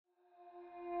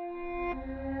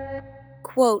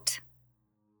Quote,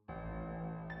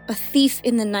 "A thief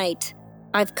in the night,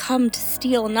 I've come to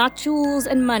steal not jewels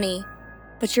and money,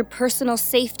 but your personal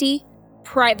safety,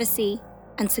 privacy,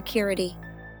 and security.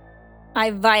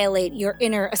 I violate your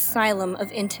inner asylum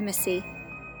of intimacy,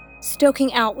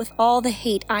 stoking out with all the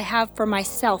hate I have for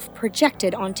myself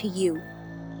projected onto you.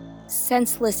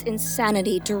 Senseless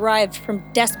insanity derived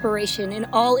from desperation in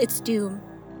all its doom.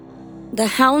 The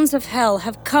hounds of hell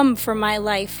have come for my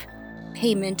life,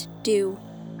 payment due.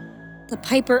 The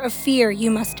piper of fear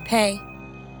you must pay.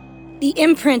 The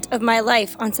imprint of my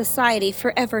life on society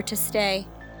forever to stay,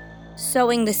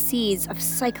 sowing the seeds of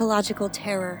psychological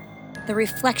terror, the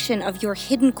reflection of your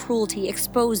hidden cruelty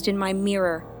exposed in my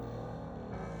mirror.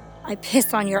 I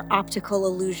piss on your optical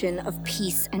illusion of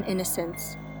peace and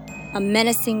innocence, a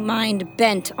menacing mind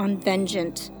bent on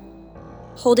vengeance.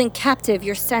 Holding captive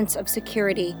your sense of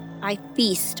security, I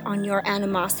feast on your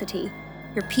animosity,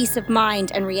 your peace of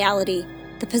mind and reality,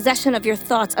 the possession of your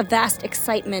thoughts a vast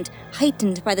excitement,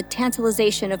 heightened by the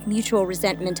tantalization of mutual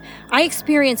resentment. I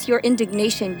experience your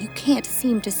indignation you can't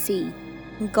seem to see,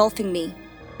 engulfing me,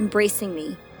 embracing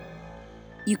me.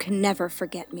 You can never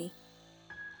forget me."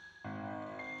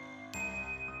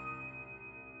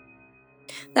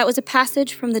 That was a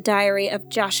passage from the diary of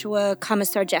Joshua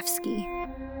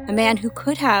Komisarjevsky, a man who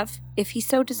could have, if he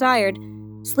so desired,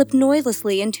 slipped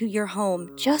noiselessly into your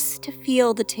home just to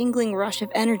feel the tingling rush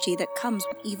of energy that comes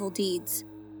with evil deeds.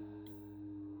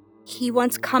 He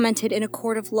once commented in a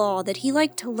court of law that he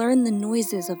liked to learn the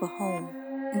noises of a home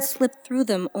and slip through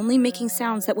them, only making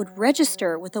sounds that would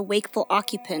register with a wakeful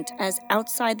occupant as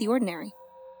outside the ordinary.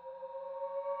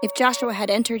 If Joshua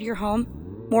had entered your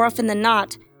home, more often than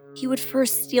not, he would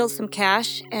first steal some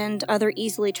cash and other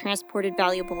easily transported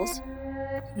valuables,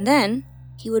 and then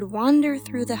he would wander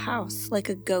through the house like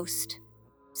a ghost,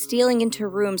 stealing into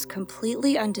rooms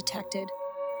completely undetected,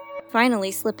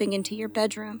 finally slipping into your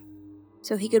bedroom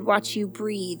so he could watch you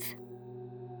breathe.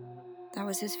 That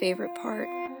was his favorite part.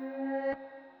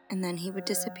 And then he would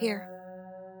disappear.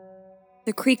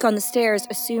 The creak on the stairs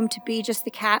assumed to be just the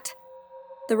cat,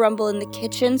 the rumble in the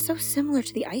kitchen, so similar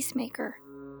to the ice maker,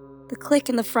 the click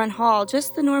in the front hall,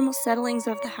 just the normal settlings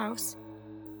of the house.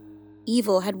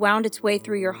 Evil had wound its way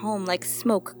through your home like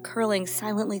smoke curling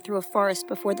silently through a forest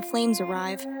before the flames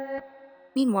arrive.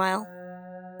 Meanwhile,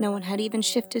 no one had even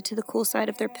shifted to the cool side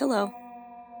of their pillow.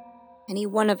 Any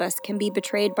one of us can be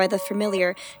betrayed by the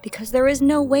familiar because there is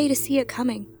no way to see it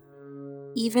coming,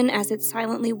 even as it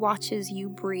silently watches you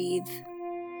breathe.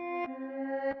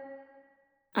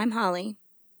 I'm Holly.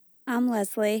 I'm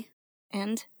Leslie.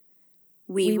 And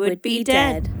we would be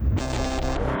dead.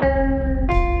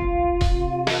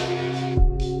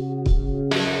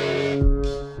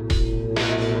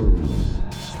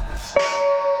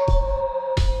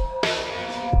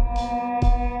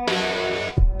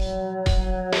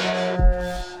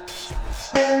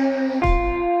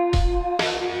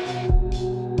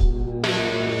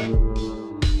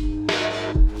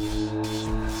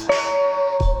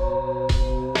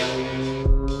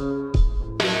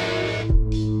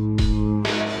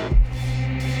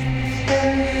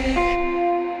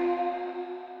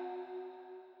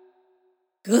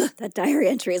 Ugh, that diary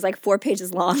entry is like 4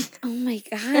 pages long. Oh my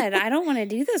God, I don't want to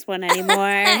do this one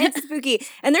anymore. It's spooky.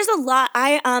 And there's a lot.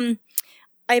 I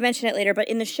mention it later, but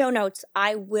in the show notes,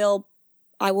 I will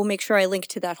make sure I link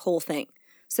to that whole thing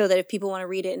so that if people want to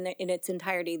read it in its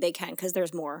entirety, they can, because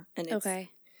there's more. And it's a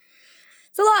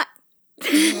lot.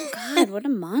 Oh God, what a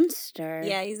monster.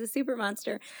 Yeah, he's a super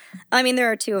monster. I mean,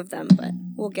 there are 2 of them, but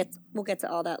we'll get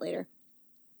to all that later.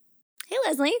 Hey,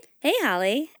 Leslie. Hey,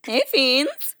 Holly. Hey,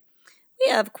 Fiends.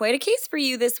 We have quite a case for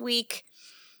you this week.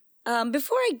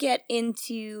 Before I get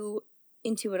into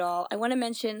it all, I want to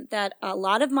mention that a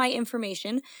lot of my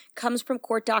information comes from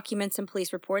court documents and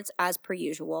police reports, as per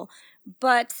usual.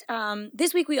 But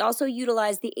this week we also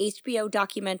utilized the HBO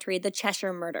documentary, The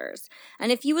Cheshire Murders.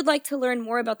 And if you would like to learn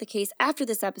more about the case after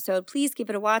this episode, please give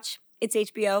it a watch. It's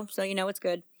HBO, so you know it's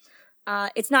good.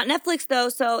 It's not Netflix, though,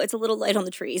 so it's a little light on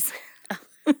the trees.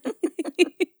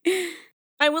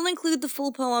 I will include the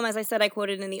full poem, as I said, I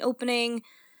quoted in the opening,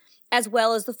 as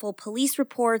well as the full police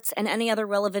reports and any other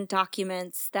relevant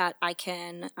documents that I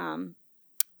can,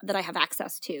 that I have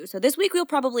access to. So this week we'll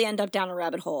probably end up down a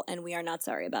rabbit hole, and we are not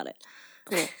sorry about it.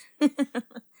 Cool.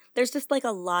 There's just like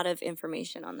a lot of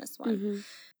information on this one. Mm-hmm.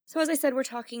 So as I said, we're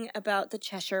talking about the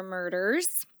Cheshire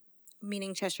Murders,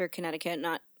 meaning Cheshire, Connecticut,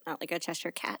 not like a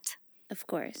Cheshire cat. Of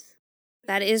course.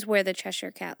 That is where the Cheshire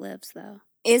cat lives, though.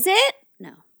 Is it?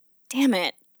 No. Damn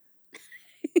it.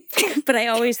 But I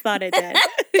always thought it did. God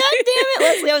damn it,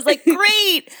 Leslie. I was like,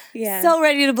 great. Yeah. So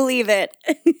ready to believe it.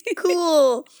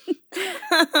 Cool.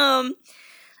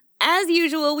 As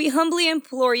usual, we humbly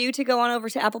implore you to go on over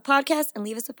to Apple Podcasts and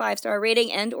leave us a 5-star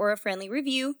rating and or a friendly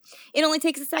review. It only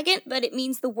takes a second, but it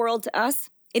means the world to us.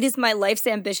 It is my life's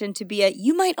ambition to be a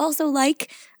you might also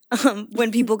like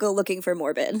when people go looking for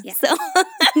Morbid. Yeah. So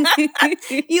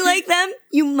you like them,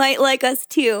 you might like us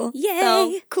too. Yay!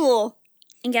 So, cool.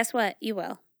 And guess what? You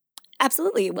will.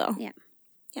 Absolutely you will. Yeah.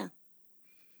 Yeah.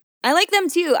 I like them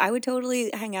too. I would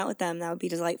totally hang out with them. That would be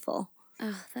delightful.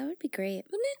 Oh, that would be great.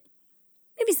 Wouldn't it?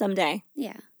 Maybe someday.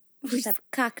 Yeah. We'll just have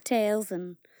cocktails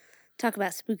and talk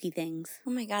about spooky things.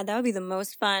 Oh my God, that would be the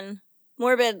most fun.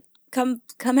 Morbid, come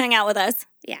hang out with us.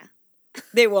 Yeah.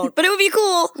 They won't, but it would be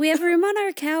cool. We have room on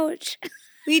our couch.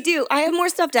 We do. I have more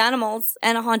stuffed animals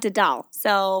and a haunted doll,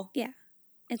 so Yeah.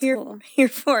 It's here, cool. here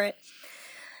for it.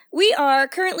 We are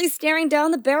currently staring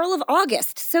down the barrel of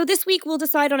August, so this week we'll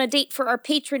decide on a date for our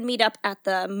patron meetup at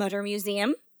the Mutter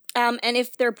Museum. And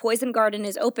if their poison garden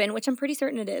is open, which I'm pretty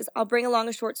certain it is, I'll bring along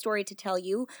a short story to tell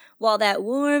you while that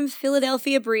warm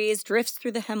Philadelphia breeze drifts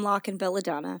through the hemlock and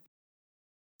belladonna.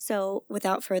 So,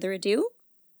 without further ado,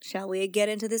 shall we get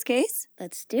into this case?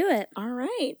 Let's do it. All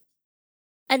right.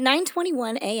 At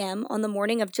 9:21 a.m. on the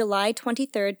morning of July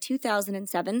 23,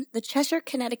 2007, the Cheshire,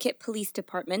 Connecticut Police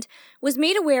Department was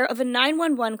made aware of a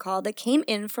 911 call that came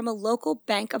in from a local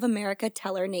Bank of America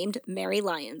teller named Mary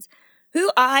Lyons,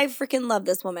 who I freaking love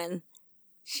this woman.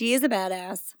 She is a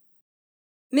badass.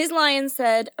 Ms. Lyons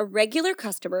said a regular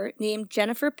customer named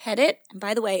Jennifer Pettit, and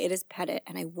by the way, it is Pettit,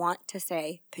 and I want to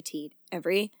say petite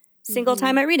every single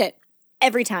time I read it.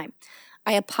 Every time.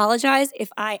 I apologize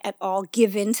if I at all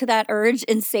give in to that urge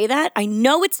and say that. I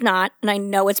know it's not, and I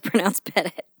know it's pronounced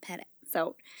Pettit. Pettit.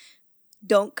 So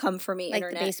don't come for me, Like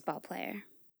internet. the baseball player.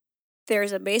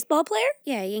 There's a baseball player?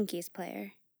 Yeah, Yankees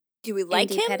player. Do we like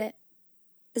Andy him? Pettit.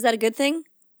 Is that a good thing?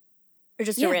 Or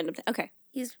just Yeah. a random thing? Okay.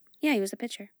 He was a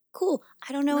pitcher. Cool.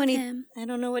 I don't know Love any. him. I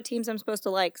don't know what teams I'm supposed to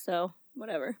like, so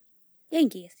whatever.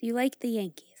 Yankees. You like the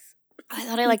Yankees. I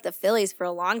thought I liked the Phillies for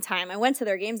a long time. I went to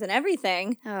their games and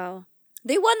everything. Oh,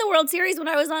 They won the World Series when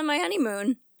I was on my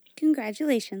honeymoon.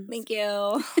 congratulations. Thank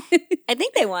you. I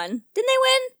think they won. Didn't they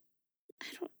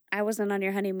win? I wasn't on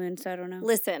your honeymoon, so I don't know.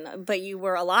 Listen, but you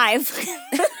were alive.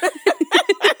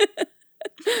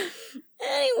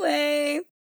 Anyway,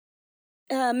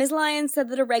 Ms. Lyons said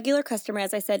that a regular customer,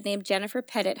 as I said, named Jennifer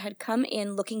Pettit, had come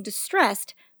in looking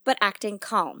distressed but acting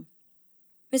calm.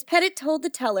 Ms. Pettit told the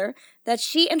teller that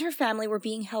she and her family were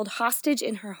being held hostage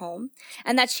in her home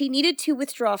and that she needed to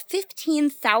withdraw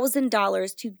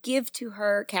 $15,000 to give to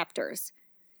her captors.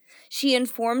 She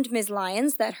informed Ms.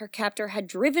 Lyons that her captor had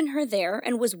driven her there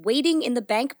and was waiting in the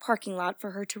bank parking lot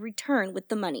for her to return with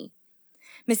the money.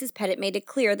 Mrs. Pettit made it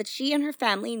clear that she and her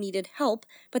family needed help,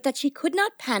 but that she could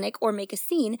not panic or make a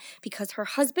scene because her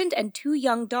husband and 2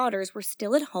 young daughters were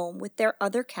still at home with their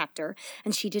other captor,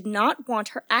 and she did not want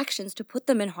her actions to put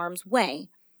them in harm's way.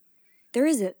 There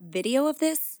is a video of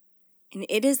this, and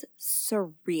it is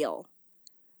surreal.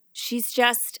 She's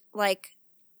just,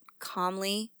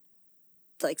 calmly,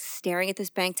 staring at this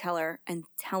bank teller and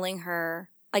telling her,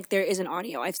 there is an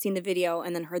audio. I've seen the video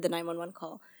and then heard the 911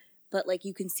 call. But,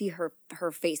 you can see her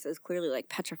face is clearly,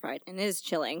 petrified, and it is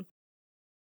chilling.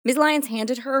 Ms. Lyons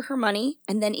handed her her money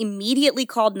and then immediately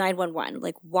called 911,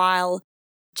 while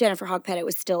Jennifer Hogg Pettit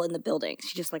was still in the building.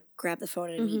 She just, grabbed the phone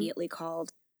and immediately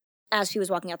called as she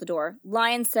was walking out the door.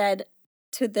 Lyons said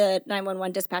to the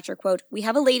 911 dispatcher, quote, "We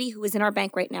have a lady who is in our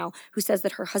bank right now who says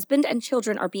that her husband and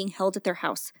children are being held at their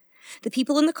house. The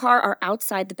people in the car are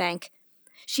outside the bank.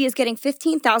 She is getting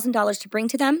 $15,000 to bring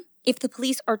to them. If the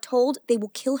police are told, they will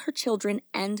kill her children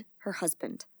and her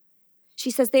husband. She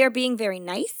says they are being very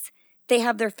nice. They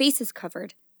have their faces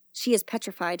covered. She is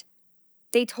petrified.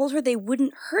 They told her they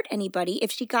wouldn't hurt anybody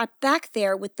if she got back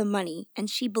there with the money, and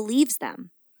she believes them."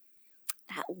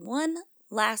 That one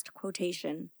last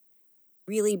quotation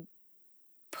really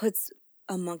puts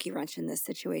a monkey wrench in this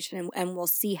situation, and we'll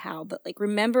see how. But,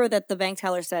 remember that the bank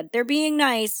teller said, they're being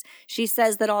nice. She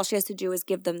says that all she has to do is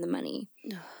give them the money.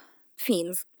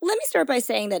 Fiends. Let me start by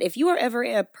saying that if you are ever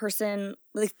a person,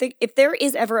 if there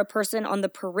is ever a person on the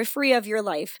periphery of your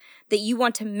life that you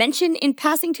want to mention in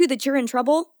passing to that you're in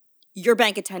trouble, your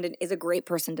bank attendant is a great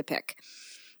person to pick.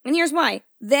 And here's why.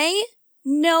 They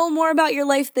know more about your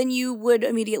life than you would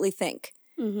immediately think.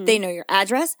 Mm-hmm. They know your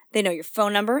address. They know your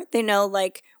phone number. They know,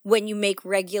 when you make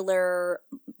regular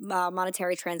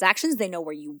monetary transactions. They know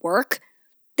where you work.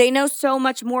 They know so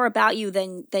much more about you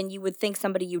than you would think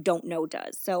somebody you don't know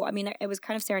does. So, it was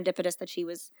kind of serendipitous that she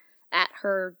was at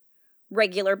her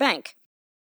regular bank.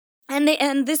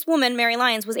 And this woman, Mary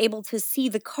Lyons, was able to see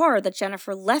the car that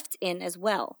Jennifer left in as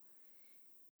well.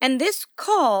 And this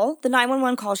call, the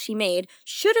 911 call she made,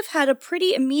 should have had a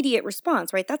pretty immediate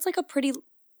response, right? That's like a pretty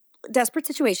desperate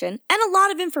situation and a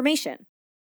lot of information.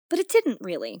 But it didn't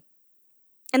really.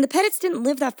 And the Pettits didn't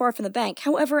live that far from the bank.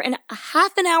 However, a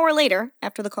half an hour later,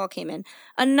 after the call came in,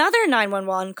 another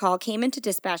 911 call came into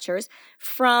dispatchers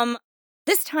from,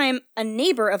 this time, a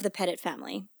neighbor of the Pettit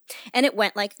family. And it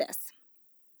went like this.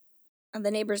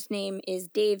 The neighbor's name is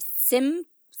Dave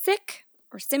Simcik,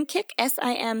 or Simcik,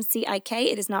 Simcik.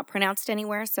 It is not pronounced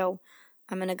anywhere, so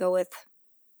I'm going to go with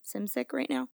Simcik right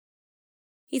now.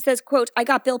 He says, quote, "I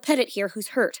got Bill Pettit here who's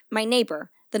hurt, my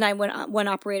neighbor." The 911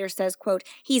 operator says, quote,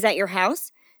 "He's at your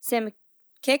house?"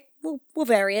 Simcik, we'll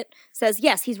vary it, says,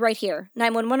 "Yes, he's right here."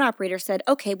 911 operator said,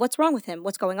 "Okay, what's wrong with him?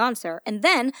 What's going on, sir?" And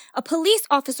then a police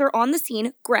officer on the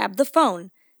scene grabbed the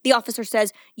phone. The officer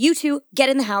says, "You two, get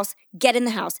in the house, get in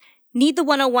the house. Need the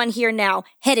 101 here now,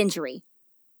 head injury."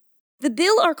 The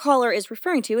Bill our caller is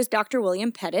referring to is Dr.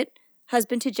 William Pettit,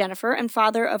 husband to Jennifer and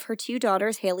father of her two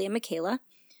daughters, Haley and Michaela.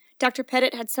 Dr.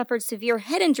 Pettit had suffered severe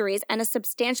head injuries and a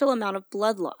substantial amount of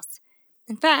blood loss.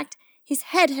 In fact, his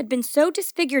head had been so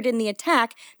disfigured in the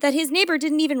attack that his neighbor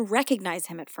didn't even recognize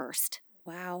him at first.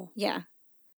 Wow. Yeah.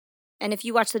 And if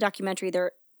you watch the documentary,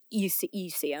 there you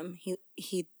see him.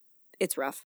 It's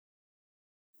rough.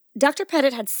 Dr.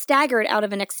 Pettit had staggered out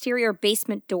of an exterior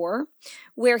basement door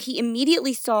where he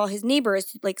immediately saw his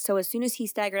neighbors. So as soon as he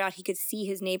staggered out, he could see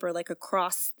his neighbor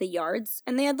across the yards.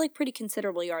 And they had pretty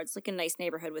considerable yards, a nice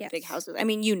neighborhood with big houses. I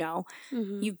mean,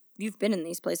 you've been in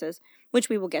these places, which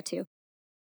we will get to.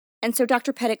 And so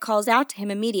Dr. Pettit calls out to him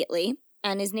immediately,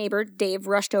 and his neighbor, Dave,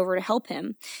 rushed over to help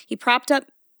him. He propped up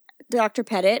Dr.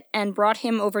 Pettit and brought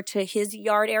him over to his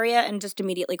yard area and just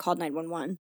immediately called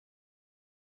 911.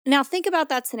 Now, think about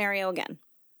that scenario again.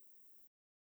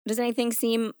 Does anything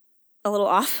seem a little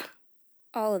off?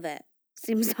 All of it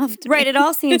seems off to me. Right, it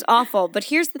all seems awful. But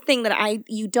here's the thing that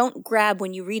you don't grab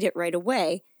when you read it right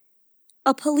away.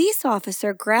 A police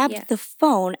officer grabbed the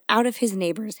phone out of his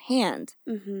neighbor's hand.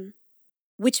 Mm-hmm.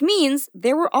 Which means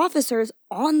there were officers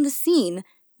on the scene,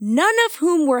 none of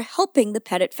whom were helping the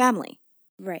Pettit family.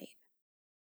 Right.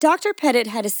 Dr. Pettit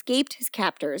had escaped his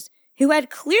captors, who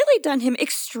had clearly done him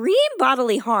extreme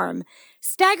bodily harm,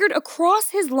 staggered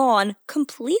across his lawn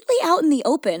completely out in the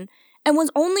open, and was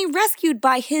only rescued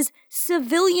by his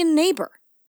civilian neighbor.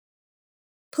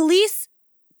 Police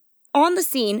on the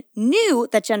scene knew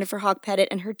that Jennifer Hogg Pettit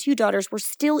and her two daughters were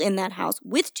still in that house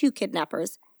with two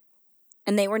kidnappers,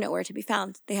 and they were nowhere to be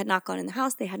found. They had not gone in the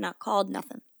house, they had not called,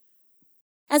 nothing.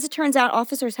 As it turns out,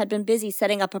 officers had been busy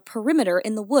setting up a perimeter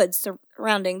in the woods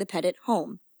surrounding the Pettit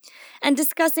home and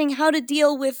discussing how to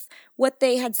deal with what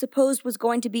they had supposed was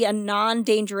going to be a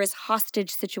non-dangerous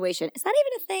hostage situation. Is that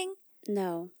even a thing?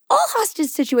 No. All hostage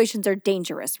situations are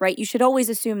dangerous, right? You should always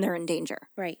assume they're in danger.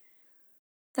 Right.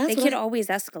 They could always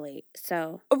escalate,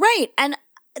 so. Right, and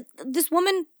this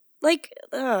woman,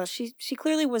 she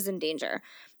clearly was in danger.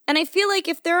 And I feel like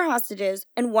if there are hostages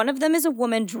and one of them is a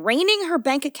woman draining her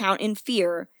bank account in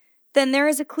fear, then there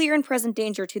is a clear and present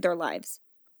danger to their lives.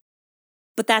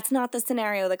 But that's not the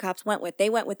scenario the cops went with. They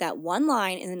went with that one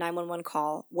line in the 911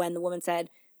 call when the woman said,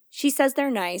 "She says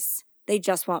they're nice, they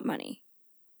just want money."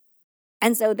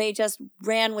 And so they just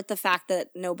ran with the fact that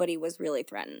nobody was really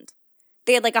threatened.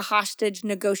 They had a hostage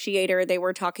negotiator they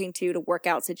were talking to work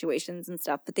out situations and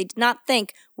stuff, but they did not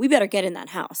think, we better get in that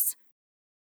house.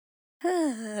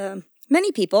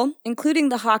 Many people, including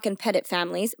the Hawk and Pettit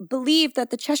families, believe that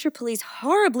the Cheshire police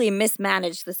horribly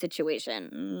mismanaged the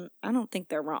situation. I don't think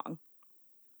they're wrong.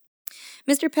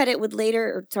 Dr. Pettit would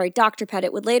later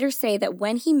say that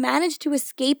when he managed to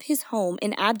escape his home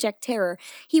in abject terror,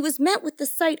 he was met with the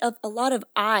sight of a lot of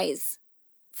eyes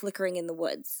flickering in the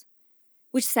woods,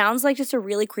 which sounds like just a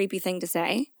really creepy thing to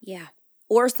say. Yeah.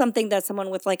 Or something that someone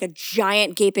with a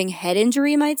giant gaping head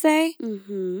injury might say.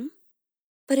 Mm-hmm.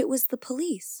 But it was the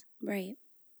police. Right.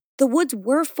 The woods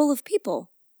were full of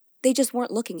people. They just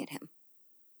weren't looking at him.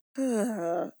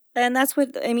 And that's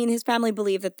what, his family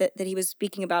believed that he was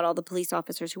speaking about all the police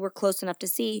officers who were close enough to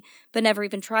see, but never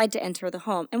even tried to enter the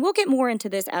home. And we'll get more into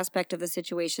this aspect of the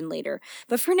situation later.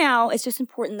 But for now, it's just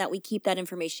important that we keep that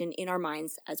information in our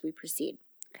minds as we proceed.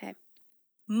 Okay.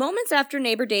 Moments after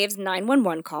neighbor Dave's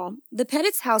 911 call, the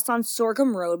Pettit's house on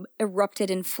Sorghum Road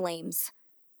erupted in flames,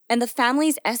 and the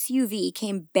family's SUV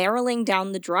came barreling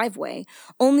down the driveway,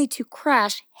 only to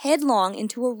crash headlong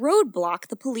into a roadblock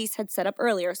the police had set up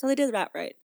earlier, so they did that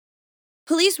right.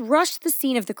 Police rushed the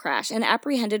scene of the crash and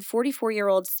apprehended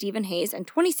 44-year-old Stephen Hayes and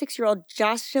 26-year-old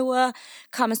Joshua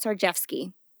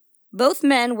Komisarjevsky. Both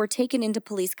men were taken into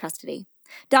police custody.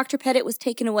 Dr. Pettit was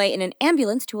taken away in an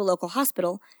ambulance to a local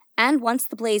hospital, And once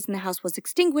the blaze in the house was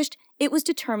extinguished, it was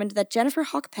determined that Jennifer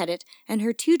Hawk Pettit and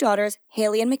her 2 daughters,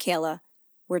 Haley and Michaela,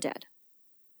 were dead.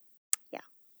 Yeah.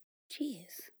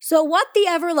 Jeez. So what the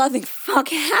ever-loving fuck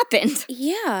happened?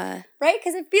 Yeah. Right?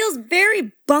 Because it feels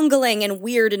very bungling and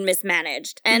weird and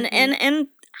mismanaged. And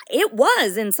it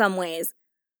was in some ways.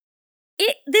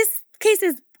 This case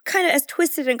is kind of as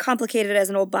twisted and complicated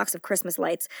as an old box of Christmas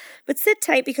lights. But sit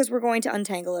tight because we're going to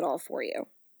untangle it all for you.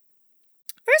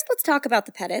 First, let's talk about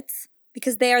the Pettits,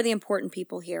 because they are the important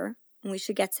people here, and we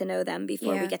should get to know them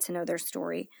before we get to know their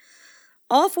story.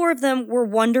 All 4 of them were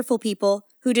wonderful people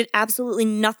who did absolutely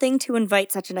nothing to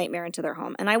invite such a nightmare into their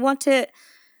home. And I want to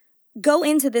go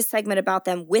into this segment about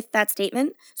them with that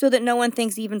statement so that no one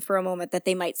thinks even for a moment that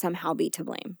they might somehow be to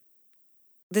blame.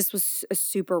 This was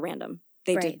super random.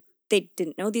 They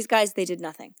didn't know these guys. They did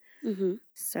nothing. Mm-hmm.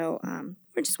 So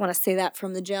we just want to say that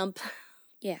from the jump.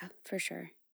 Yeah, for sure.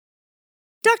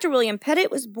 Dr. William Pettit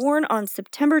was born on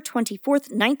September 24th,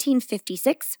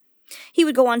 1956. He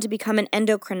would go on to become an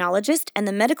endocrinologist and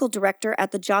the medical director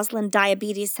at the Joslin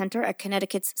Diabetes Center at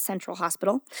Connecticut's Central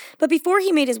Hospital. But before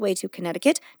he made his way to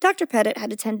Connecticut, Dr. Pettit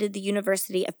had attended the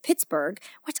University of Pittsburgh,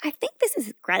 which I think this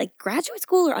is graduate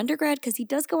school or undergrad, because he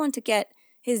does go on to get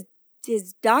his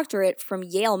doctorate from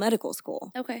Yale Medical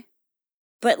School. Okay.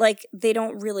 But, they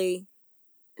don't really,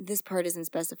 this part isn't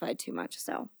specified too much,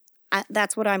 so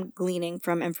that's what I'm gleaning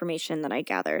from information that I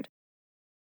gathered.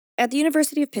 At the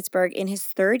University of Pittsburgh, in his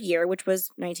 3rd year, which was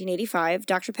 1985,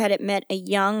 Dr. Pettit met a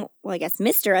young,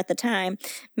 Mr. at the time,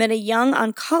 met a young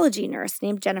oncology nurse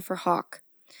named Jennifer Hawk.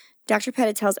 Dr.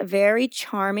 Pettit tells a very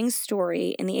charming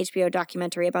story in the HBO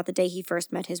documentary about the day he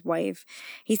first met his wife.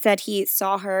 He said he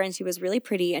saw her and she was really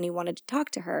pretty and he wanted to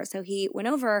talk to her. So he went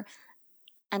over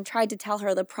and tried to tell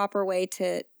her the proper way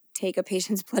to take a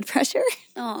patient's blood pressure.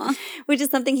 Aw. Which is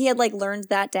something he had learned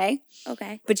that day.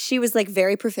 Okay. But she was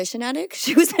very proficient at it.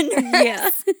 She was a nurse. Yeah.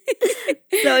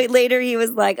 So later he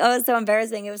was like, oh, it's so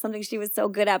embarrassing. It was something she was so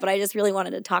good at, but I just really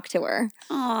wanted to talk to her.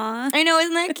 Aw. I know,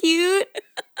 isn't that cute?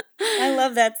 I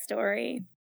love that story.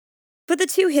 But the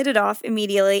 2 hit it off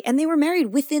immediately, and they were married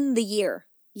within the year.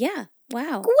 Yeah.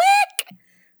 Wow. Quick!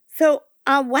 So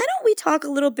why don't we talk a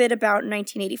little bit about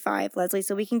 1985, Leslie,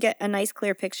 so we can get a nice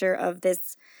clear picture of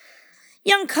this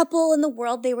young couple and the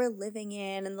world they were living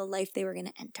in and the life they were going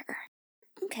to enter.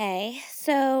 Okay.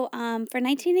 So for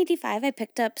 1985, I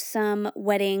picked up some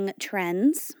wedding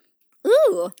trends.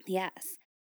 Ooh. Yes.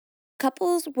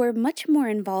 Couples were much more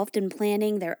involved in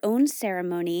planning their own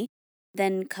ceremony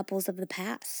than couples of the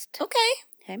past.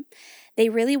 Okay. They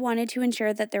really wanted to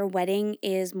ensure that their wedding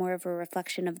is more of a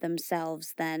reflection of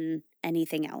themselves than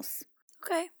anything else.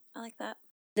 Okay. I like that.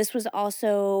 This was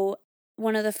also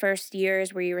one of the first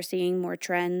years where you were seeing more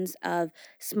trends of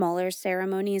smaller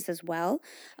ceremonies as well.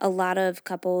 A lot of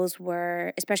couples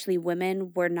were, especially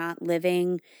women, were not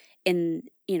living in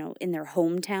their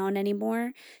hometown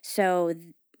anymore. So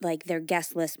their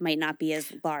guest list might not be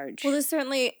as large. Well, there's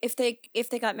certainly, if they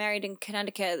got married in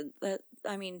Connecticut,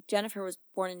 Jennifer was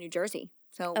born in New Jersey,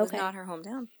 so it was not her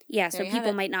hometown. Yeah, so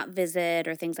people might not visit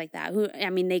or things like that.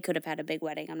 They could have had a big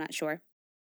wedding, I'm not sure.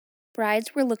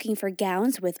 Brides were looking for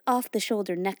gowns with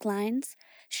off-the-shoulder necklines,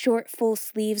 short full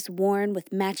sleeves worn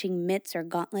with matching mitts or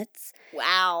gauntlets.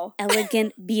 Wow.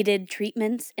 Elegant beaded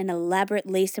treatments and elaborate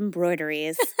lace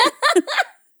embroideries.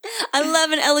 I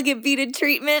love an elegant beaded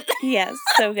treatment. Yes,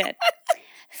 so good.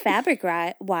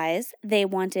 Fabric-wise, they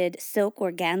wanted silk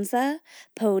organza,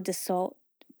 I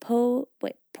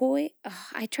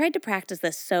tried to practice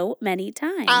this so many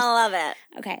times. I love it.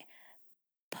 Okay.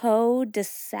 Peau de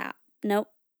Soie. Nope.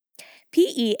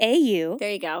 Peau.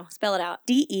 There you go. Spell it out.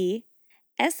 Desoie.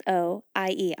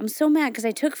 I'm so mad because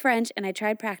I took French and I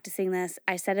tried practicing this.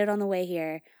 I said it on the way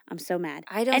here. I'm so mad.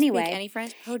 I don't speak any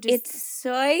French. Peau de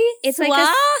soie? It's soie? like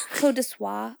a peau de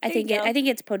soie. I think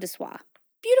it's peau de soie.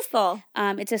 Beautiful.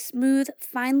 It's a smooth,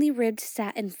 finely ribbed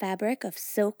satin fabric of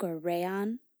silk or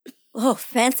rayon. Oh,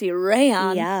 fancy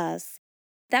rayon. Yes.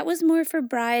 That was more for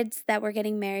brides that were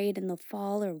getting married in the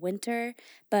fall or winter,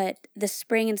 but the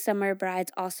spring and summer brides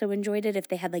also enjoyed it if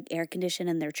they had air conditioning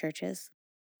in their churches.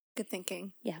 Good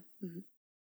thinking. Yeah. Mm-hmm.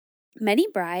 Many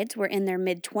brides were in their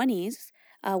mid-20s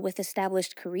with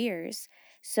established careers,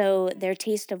 so their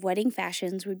taste of wedding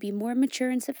fashions would be more mature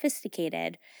and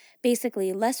sophisticated.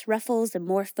 Basically, less ruffles and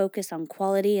more focus on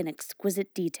quality and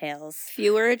exquisite details.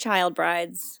 Fewer child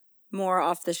brides, more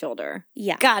off the shoulder.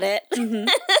 Yeah. Got it. Mm-hmm.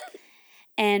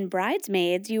 And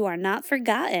bridesmaids, you are not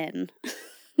forgotten.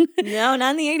 No,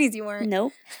 not in the 80s you weren't.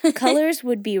 Nope. Colors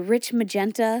would be rich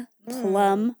magenta,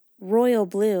 plum, royal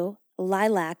blue,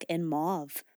 lilac, and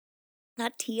mauve.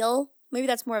 Not teal? Maybe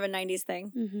that's more of a 90s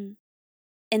thing. Mm-hmm.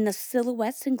 And the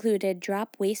silhouettes included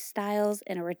drop waist styles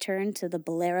and a return to the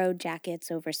bolero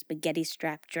jackets over spaghetti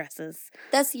strap dresses.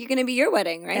 You're going to be your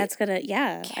wedding, right? That's going to,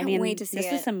 yeah. Can't wait to see this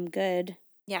it. is some good.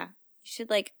 Yeah. You should,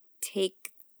 like, take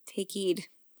heed.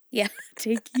 Yeah,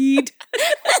 take heed.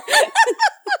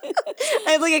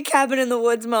 I have, like, a cabin in the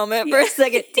woods moment for a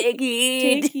second. Take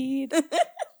heed. Take heed.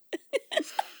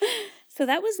 So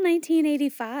that was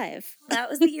 1985. That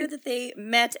was the year that they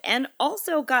met and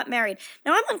also got married.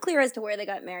 Now, I'm unclear as to where they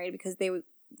got married because they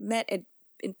met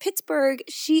in Pittsburgh.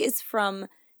 She is from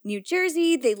New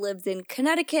Jersey. They lived in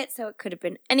Connecticut, so it could have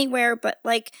been anywhere. But,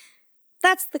 like,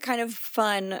 that's the kind of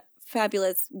fun,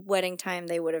 fabulous wedding time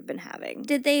they would have been having.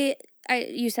 Did they,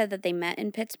 you said that they met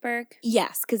in Pittsburgh?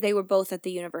 Yes, because they were both at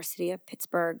the University of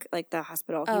Pittsburgh, like the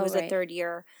hospital. He was a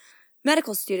third-year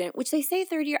medical student, which they say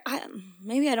third year.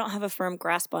 Maybe I don't have a firm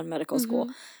grasp on medical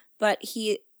school, but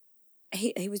he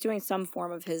was doing some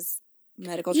form of his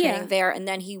medical training there, and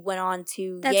then he went on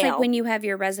to That's Yale. like when you have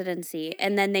your residency,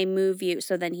 and then they move you,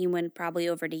 so then he went probably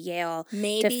over to Yale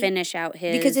to finish out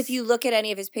his... Because if you look at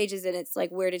any of his pages and it's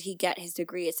like, where did he get his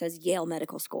degree? It says Yale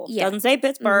Medical School. Yeah. Doesn't say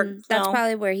Pittsburgh. That's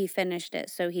probably where he finished it,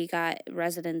 so he got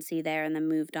residency there and then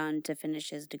moved on to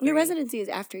finish his degree. Your residency is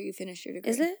after you finish your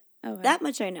degree. Is it? Okay. That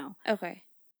much I know. Okay.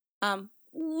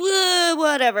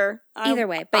 Whatever. Either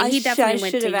way, but he definitely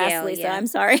went to Yale. I should have asked Lisa. Yeah. I'm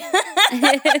sorry.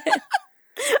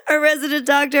 Our resident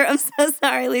doctor. I'm so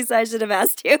sorry, Lisa. I should have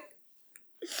asked you.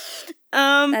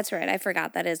 That's right. I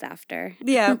forgot that is after.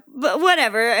 Yeah, but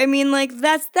whatever. I mean, like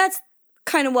that's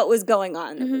kind of what was going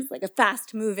on. It was like a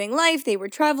fast-moving life. They were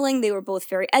traveling. They were both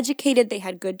very educated. They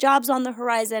had good jobs on the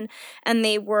horizon, and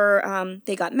they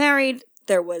got married.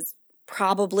 There was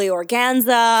probably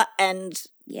organza and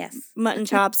mutton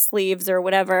chop sleeves or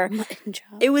whatever. Mutton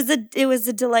chop. It was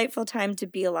a delightful time to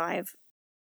be alive.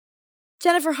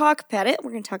 Jennifer Hawk Pettit,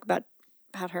 we're going to talk about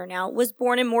her now, was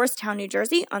born in Morristown, New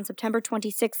Jersey on September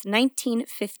 26,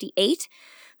 1958.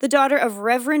 The daughter of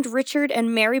Reverend Richard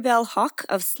and Mary Bell Hawk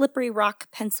of Slippery Rock,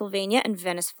 Pennsylvania and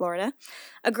Venice, Florida.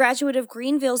 A graduate of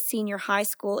Greenville Senior High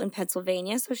School in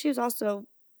Pennsylvania. So she was also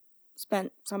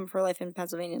spent some of her life in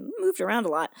Pennsylvania and moved around a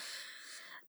lot.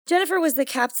 Jennifer was the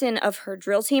captain of her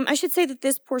drill team. I should say that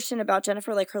this portion about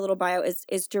Jennifer, like her little bio,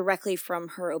 is directly from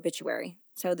her obituary.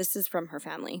 So this is from her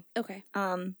family. Okay.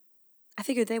 I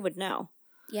figured they would know.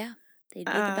 Yeah, they'd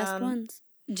be the best ones.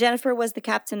 Jennifer was the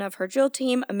captain of her drill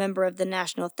team, a member of the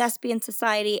National Thespian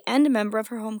Society, and a member of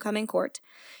her homecoming court.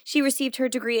 She received her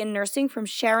degree in nursing from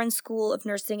Sharon School of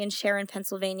Nursing in Sharon,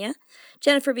 Pennsylvania.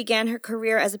 Jennifer began her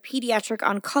career as a pediatric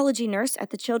oncology nurse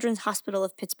at the Children's Hospital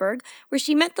of Pittsburgh, where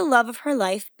she met the love of her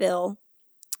life, Bill.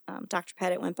 Dr.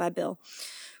 Pettit went by Bill.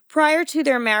 Prior to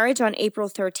their marriage on April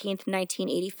 13th,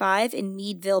 1985, in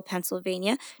Meadville,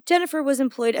 Pennsylvania, Jennifer was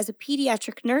employed as a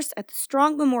pediatric nurse at the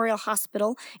Strong Memorial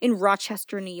Hospital in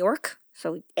Rochester, New York,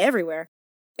 so everywhere,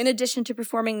 in addition to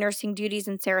performing nursing duties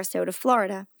in Sarasota,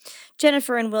 Florida.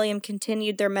 Jennifer and William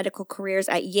continued their medical careers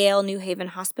at Yale New Haven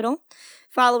Hospital,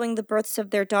 following the births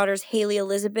of their daughters Haley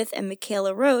Elizabeth and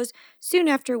Michaela Rose, soon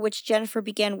after which Jennifer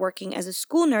began working as a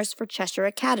school nurse for Cheshire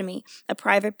Academy, a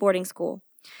private boarding school.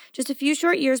 Just a few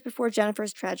short years before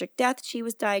Jennifer's tragic death, she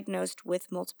was diagnosed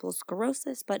with multiple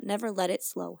sclerosis, but never let it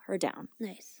slow her down.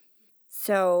 Nice.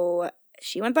 So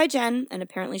she went by Jen, and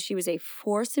apparently she was a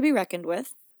force to be reckoned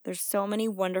with. There's so many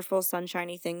wonderful,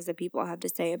 sunshiny things that people have to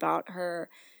say about her.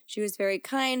 She was very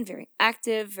kind, very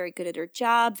active, very good at her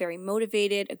job, very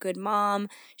motivated, a good mom.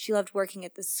 She loved working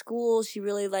at the school. She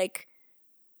really,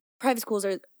 private schools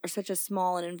are such a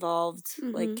small and involved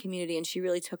community, and she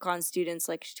really took on students,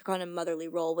 she took on a motherly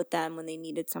role with them when they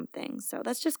needed something. So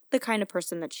that's just the kind of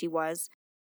person that she was.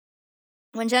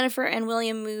 When Jennifer and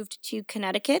William moved to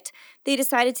Connecticut, they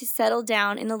decided to settle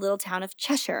down in the little town of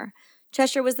Cheshire.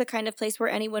 Cheshire was the kind of place where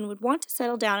anyone would want to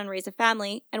settle down and raise a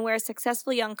family, and where a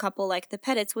successful young couple like the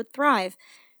Pettits would thrive.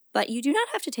 But you do not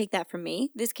have to take that from me.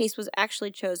 This case was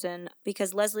actually chosen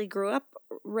because Leslie grew up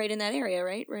right in that area,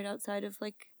 right? Right outside of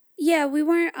Yeah, we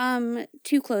weren't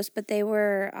too close, but they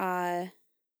were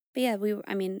but yeah,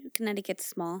 Connecticut's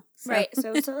small. So. Right.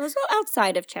 So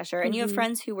outside of Cheshire, and you have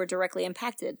friends who were directly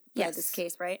impacted by this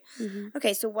case, right? Mm-hmm.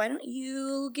 Okay, so why don't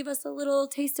you give us a little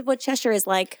taste of what Cheshire is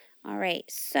like? All right.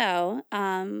 So,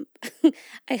 I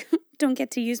don't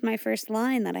get to use my first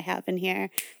line that I have in here.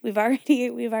 We've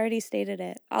already stated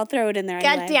it. I'll throw it in there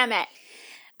anyway. God damn it.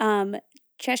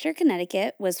 Cheshire,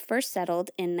 Connecticut was first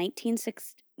settled in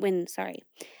 1960.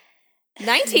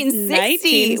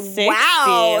 1960.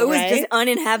 Wow. It was just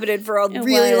uninhabited for a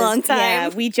really long time. Yeah,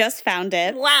 we just found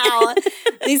it. Wow.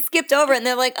 They skipped over it and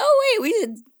they're like, oh, wait, we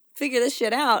should figure this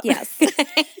shit out. Yes.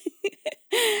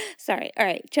 Sorry. All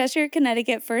right. Cheshire,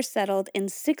 Connecticut first settled in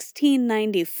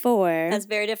 1694. That's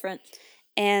very different.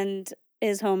 And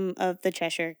is home of the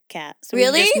Cheshire Cat. So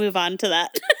Really? we can just move on to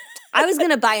that. I was going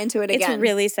to buy into it again. It's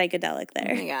really psychedelic Oh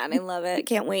there. my God, I love it.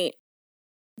 Can't wait.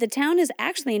 The town is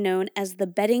actually known as the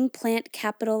bedding plant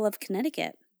capital of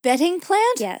Connecticut. Bedding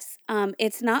plant? Yes.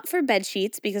 It's not for bed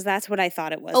sheets because that's what I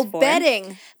thought it was for. Oh,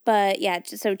 bedding. But yeah,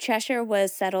 so Cheshire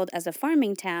was settled as a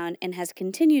farming town and has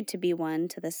continued to be one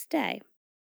to this day.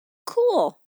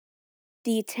 Cool.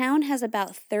 The town has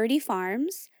about 30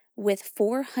 farms with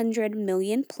 400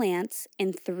 million plants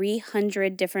and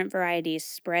 300 different varieties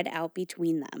spread out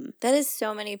between them. That is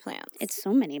so many plants. It's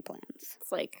so many plants.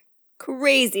 It's like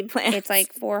crazy plants. It's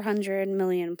like 400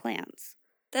 million plants.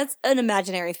 That's an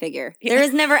imaginary figure. Yeah. There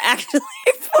is never actually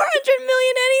 400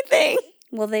 million anything.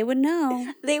 Well, they would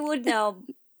know. They would know.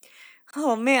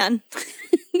 Oh, man.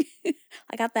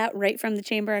 I got that right from the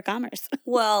Chamber of Commerce.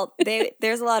 Well,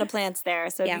 there's a lot of plants there.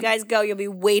 So if Yeah. you guys go, you'll be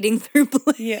wading through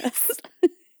plants. Yes.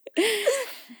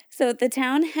 So the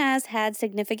town has had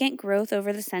significant growth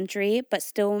over the century, but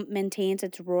still maintains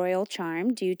its royal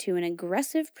charm due to an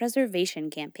aggressive preservation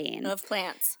campaign. Of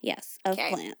plants. Yes, of Okay.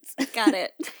 plants. Got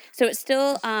it. So it's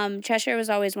still, Cheshire was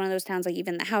always one of those towns, like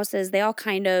even the houses, they all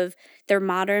they're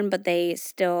modern, but you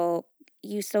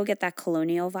still get that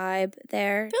colonial vibe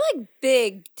there. They're like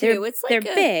big, too. It's like they're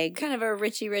big. Kind of a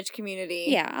rich community.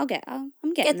 Yeah,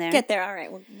 I'm getting there. Get there. All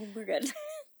right. We're good.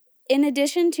 In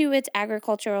addition to its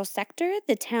agricultural sector,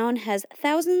 the town has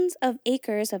thousands of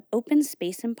acres of open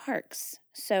space and parks.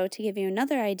 So to give you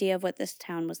another idea of what this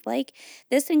town was like,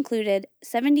 this included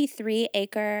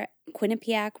 73-acre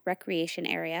Quinnipiac Recreation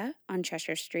Area on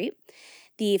Cheshire Street,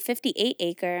 the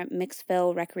 58-acre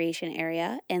Mixville Recreation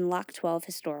Area, and Loch 12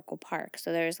 Historical Park.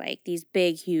 So there's like these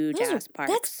big, huge-ass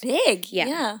parks. That's big.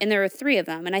 Yeah. And there were 3 of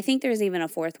them, and I think there's even a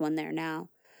 4th one there now.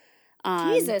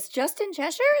 Jesus, just in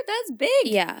Cheshire? That's big.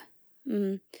 Yeah.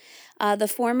 Mm. The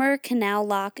former canal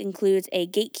lock includes a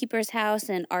gatekeeper's house,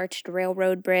 an arched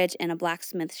railroad bridge, and a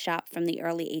blacksmith shop from the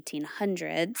early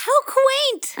 1800s. How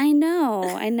quaint. I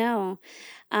know.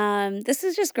 This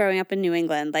is just growing up in New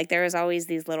England. Like, there was always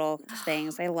these little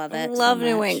things. I love it. I love so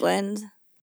New much. England.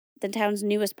 The town's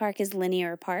newest park is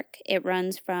Linear Park. It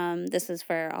runs this is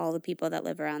for all the people that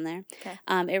live around there.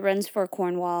 Okay. It runs from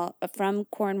Cornwall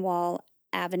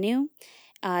Avenue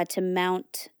to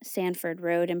Mount Sanford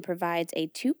Road and provides a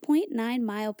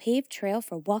 2.9-mile paved trail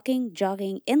for walking,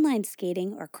 jogging, inline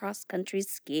skating, or cross-country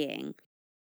skiing.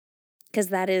 Because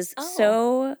that is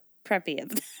so preppy of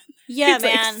them. Yeah, It's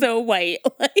man. like so white.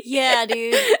 Like, yeah,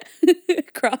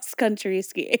 dude. cross-country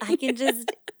skiing. I can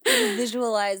just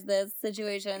visualize this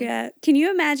situation. Yeah. Can you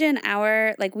imagine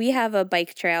we have a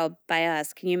bike trail by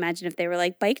us. Can you imagine if they were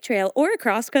like bike trail or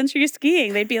cross-country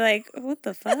skiing? They'd be like, what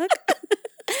the fuck?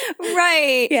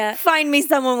 Right. Yeah. Find me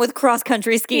someone with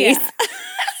cross-country skis. Yeah.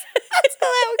 That's how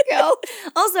that would go.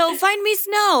 Also, find me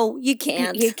snow. You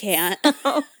can't. You can't.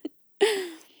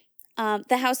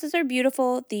 The houses are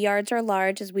beautiful. The yards are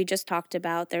large, as we just talked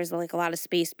about. There's like a lot of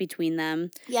space between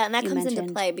them. Yeah, and that You comes into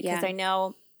mentioned, play because yeah. I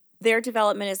know their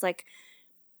development is like,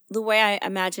 the way I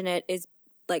imagine it is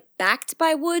like backed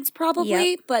by woods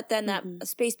probably, but then that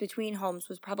space between homes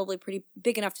was probably pretty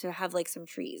big enough to have like some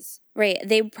trees. Right.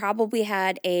 They probably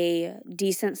had a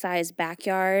decent sized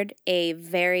backyard, a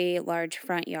very large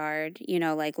front yard,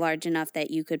 like large enough that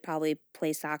you could probably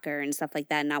play soccer and stuff like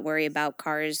that and not worry about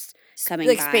cars coming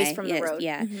like by. space from the Yes, road.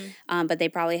 Yeah. Mhm. But they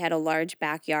probably had a large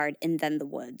backyard and then the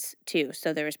woods too.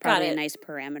 So there was Got probably a it. nice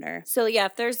parameter. So yeah,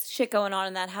 if there's shit going on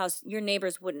in that house, your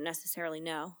neighbors wouldn't necessarily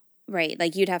know. Right.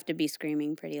 Like you'd have to be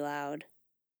screaming pretty loud.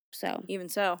 So, Even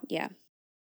so. yeah.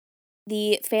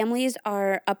 The families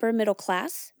are upper middle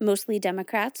class, mostly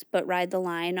Democrats, but ride the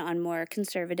line on more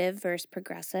conservative versus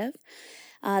progressive.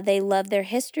 They love their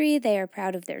history. They are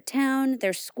proud of their town.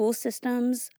 Their school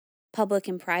systems, public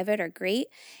and private, are great.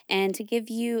 And to give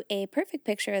you a perfect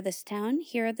picture of this town,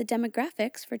 here are the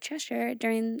demographics for Cheshire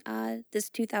during this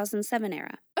 2007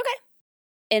 era. Okay.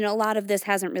 And a lot of this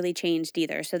hasn't really changed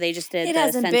either. So they just did It the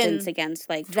hasn't sentence been against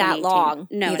like that 2018. long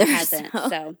No, either, it hasn't. so.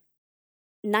 So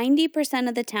 90%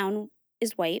 of the town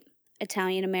is white,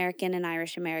 Italian American and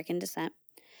Irish American descent.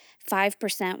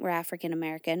 5% were African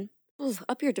American. Ooh,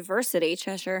 up your diversity,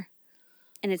 Cheshire.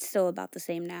 And it's still about the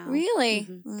same now. Really?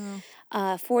 Mhm.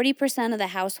 40% of the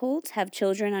households have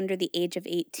children under the age of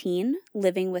 18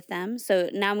 living with them. So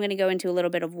now I'm going to go into a little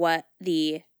bit of what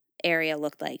the area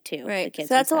looked like too. Right. So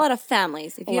that's a lot of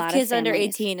families. If A you have lot of kids under families.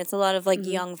 18, it's a lot of like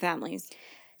Mhm. young families.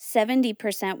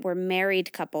 70% were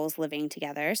married couples living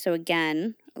together. So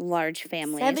again, large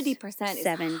families. 70% is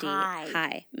 70 high.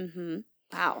 high. Mm-hmm.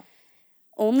 Wow.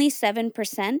 Only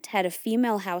 7% had a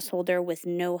female householder with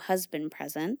no husband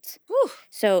present. Whew.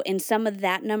 So in some of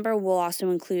that number, we'll also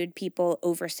include people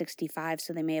over 65,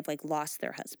 so they may have like lost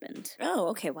their husband. Oh,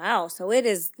 okay. Wow. So it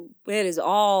is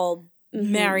all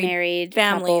married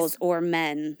families. Couples or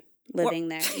men living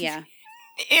there. Yeah.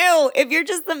 Ew. If you're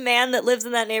just the man that lives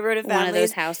in that neighborhood of families. One of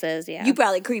those houses, yeah. You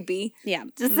probably creepy. Yeah.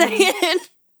 Just saying.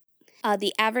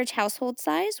 The average household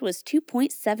size was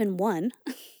 2.71.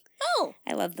 Oh.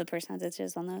 I love the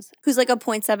percentages on those. Who's like a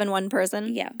 0.71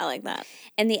 person? Yeah. I like that.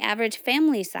 And the average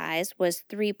family size was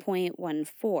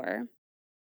 3.14.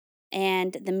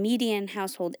 And the median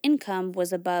household income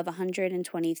was above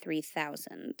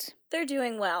 $123,000. They're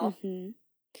doing well. Mm-hmm.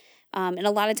 And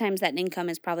a lot of times that income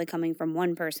is probably coming from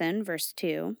one person versus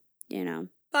two,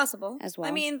 Possible. as well.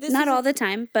 I mean, not all the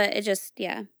time, but it just,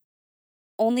 yeah.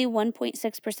 Only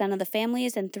 1.6% of the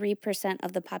families and 3%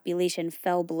 of the population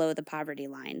fell below the poverty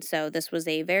line. So this was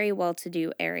a very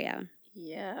well-to-do area.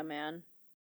 Yeah, man.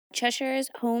 Cheshire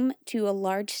is home to a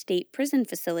large state prison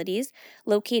facilities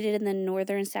located in the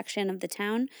northern section of the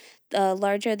town. The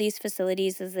larger of these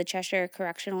facilities is the Cheshire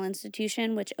Correctional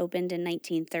Institution, which opened in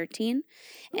 1913. Ooh.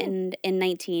 And in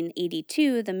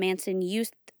 1982, the Manson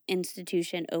Youth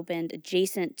Institution opened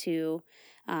adjacent to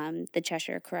the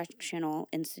Cheshire Correctional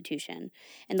Institution.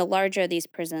 And the larger of these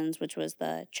prisons, which was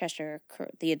the Cheshire,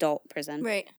 the adult prison,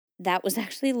 right, that was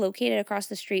actually located across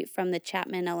the street from the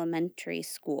Chapman Elementary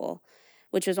School,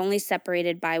 which was only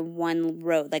separated by one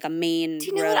road, like a main road. Do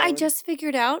you know what I just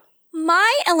figured out?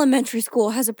 My elementary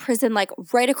school has a prison like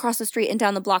right across the street and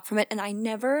down the block from it, and I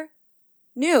never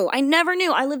knew. I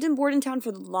lived in Bordentown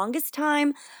for the longest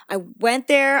time. I went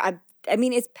there. I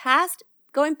mean, it's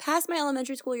going past my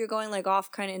elementary school, you're going like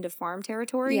off kind of into farm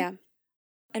territory. Yeah.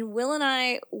 And Will and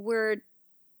I were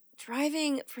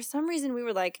driving, for some reason we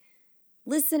were like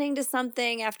listening to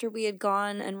something after we had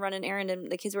gone and run an errand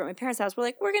and the kids were at my parents' house. We're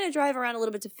like, we're going to drive around a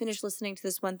little bit to finish listening to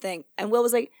this one thing. And Will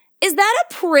was like, is that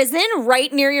a prison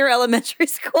right near your elementary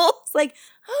school? It's like,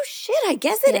 oh shit, I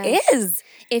guess it is.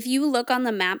 If you look on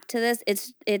the map to this,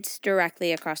 it's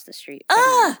directly across the street.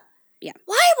 Yeah.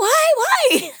 Why?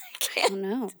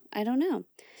 I don't know.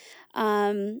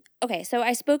 Okay, so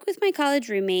I spoke with my college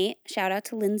roommate. Shout out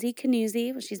to Lindsay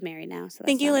Canuzzi. Well, she's married now. So that's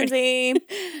Thank you, Lindsay.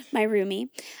 My roomie.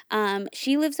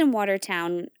 She lives in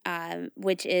Watertown,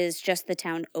 which is just the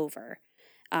town over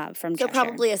from Cheshire. So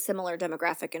probably a similar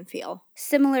demographic and feel.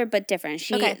 Similar but different.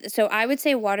 Okay. So I would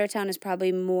say Watertown is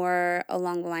probably more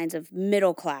along the lines of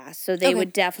middle class. So they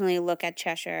would definitely look at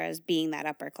Cheshire as being that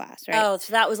upper class, right? Oh,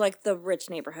 so that was like the rich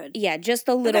neighborhood. Yeah, just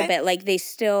a little bit. Like they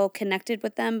still connected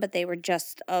with them, but they were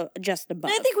just above.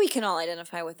 I think we can all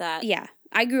identify with that. Yeah.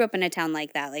 I grew up in a town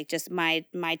like that. Like just my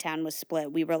town was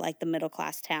split. We were like the middle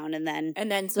class town, and then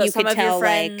so some of your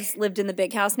friends lived in the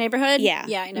big house neighborhood. Yeah,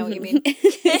 I know what you mean.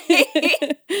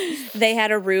 They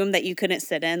had a room that you couldn't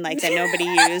sit in, like that nobody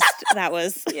used. That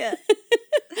was Yep.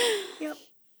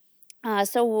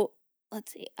 So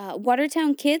let's see.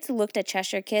 Watertown kids looked at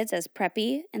Cheshire kids as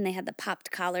preppy, and they had the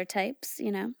popped collar types.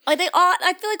 I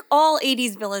feel like all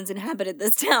 '80s villains inhabited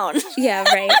this town. Yeah,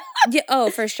 right. Yeah, oh,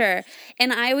 for sure.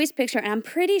 And I always picture, and I'm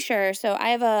pretty sure. So I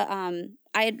have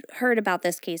I had heard about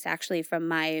this case actually from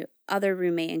my other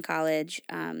roommate in college,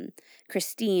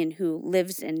 Christine, who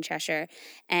lives in Cheshire.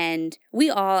 And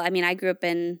I grew up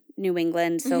in New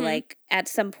England, so like at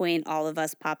some point all of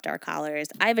us popped our collars.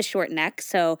 I have a short neck,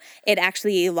 so it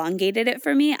actually elongated it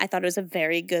for me. I thought it was a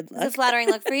very good look. It's a flattering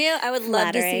look for you. I would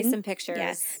love to see some pictures.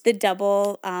 Yes. The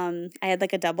double, I had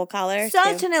like a double collar.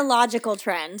 Such an illogical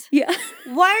trend. Yeah.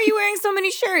 Why are you wearing so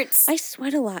many shirts? I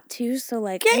sweat a lot too, so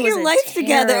like get your life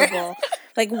together.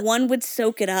 Like one would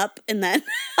soak it up and then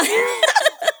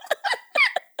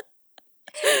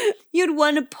you'd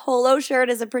want a polo shirt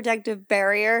as a protective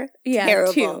barrier. Yeah,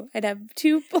 terrible. Two. I'd have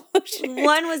two polo shirts.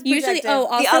 One was protective.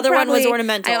 Also the other one was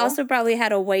ornamental. I also probably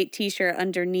had a white t-shirt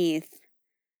underneath.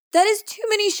 That is too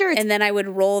many shirts. And then I would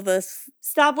roll this.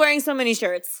 Stop wearing so many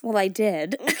shirts. Well, I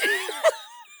did.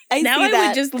 I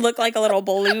would just look like a little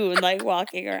balloon, like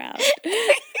walking around. You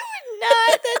would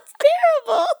not. That's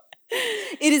terrible.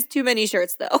 It is too many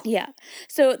shirts, though. Yeah.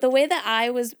 So the way that I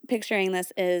was picturing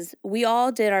this is we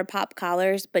all did our pop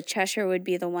collars, but Cheshire would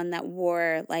be the one that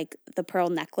wore, like, the pearl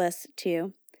necklace,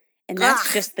 too. And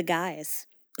that's just the guys.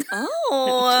 Oh.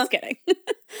 No, just kidding.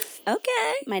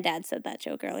 Okay. My dad said that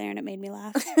joke earlier, and it made me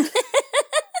laugh.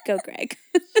 Go, Greg.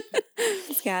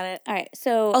 Got it. All right.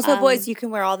 So also, boys, you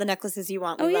can wear all the necklaces you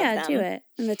want. We love them. Do it.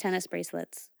 And the tennis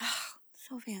bracelets. Oh,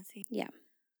 so fancy. Yeah.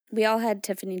 We all had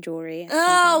Tiffany jewelry.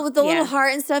 Oh, with the little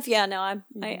heart and stuff? Yeah, no,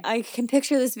 I can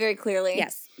picture this very clearly.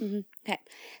 Yes. Mm-hmm. Okay.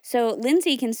 So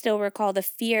Lindsay can still recall the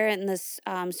fear in the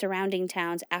surrounding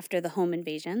towns after the home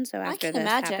invasion. So after this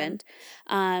happened.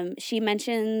 She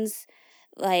mentions,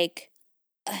 like,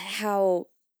 how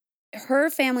her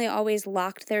family always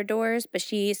locked their doors, but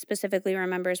she specifically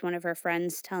remembers one of her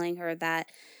friends telling her that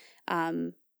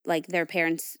like their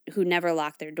parents who never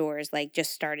locked their doors, like,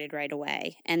 just started right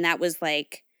away. And that was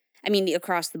like, I mean,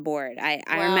 across the board. I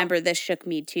remember this shook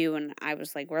me too, and I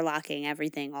was like, we're locking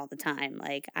everything all the time.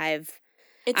 Like,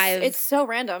 it's so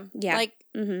random. Yeah. Like,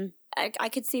 I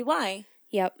could see why.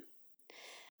 Yep.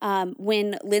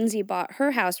 When Lindsay bought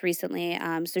her house recently,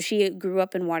 so she grew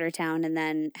up in Watertown and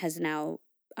then has now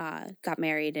got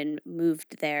married and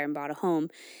moved there and bought a home.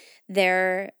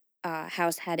 Their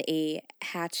house had a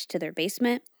hatch to their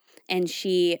basement. And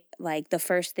she, like, the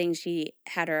first thing she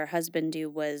had her husband do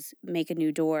was make a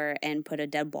new door and put a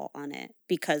deadbolt on it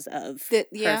because of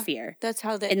her fear. That's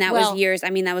how and that was years.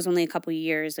 I mean, that was only a couple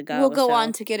years ago. We'll go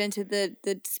on to get into the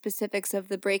specifics of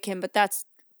the break-in, but that's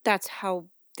how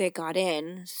they got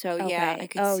in. So, yeah, I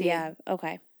could see. Oh, yeah.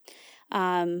 Okay.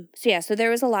 So there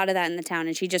was a lot of that in the town,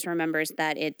 and she just remembers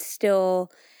that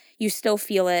you still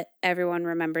feel it. Everyone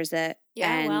remembers it.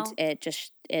 Yeah, and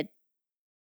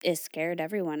it scared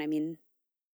everyone. I mean,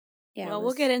 yeah. Well,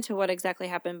 we'll get into what exactly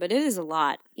happened, but it is a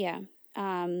lot. Yeah.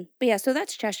 But yeah, so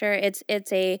that's Cheshire.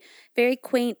 It's a very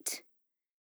quaint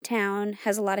town,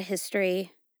 has a lot of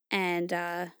history, and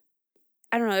I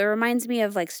don't know, it reminds me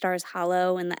of like Stars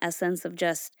Hollow in the essence of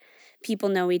just people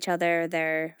know each other,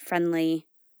 they're friendly.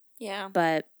 Yeah.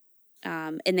 But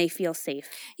and they feel safe.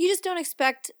 You just don't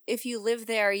expect, if you live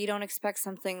there, you don't expect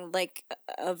something like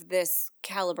of this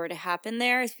caliber to happen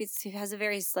there. It has a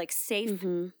very like safe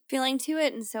feeling to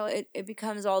it, and so it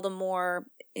becomes all the more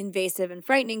invasive and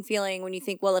frightening feeling when you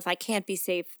think, well, if I can't be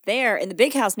safe there in the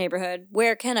big house neighborhood,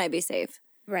 where can I be safe?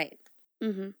 Right.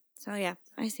 So yeah,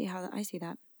 I see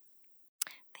that.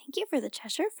 Thank you for the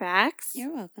Cheshire facts.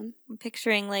 You're welcome. I'm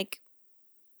picturing like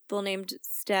people named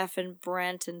Steph and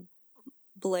Brent and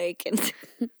Blake and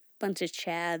bunch of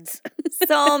Chads.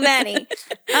 So many.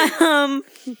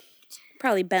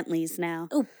 Probably Bentleys now.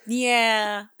 Oh,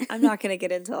 yeah. I'm not going to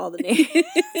get into all the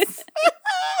names.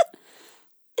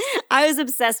 I was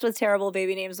obsessed with terrible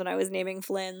baby names when I was naming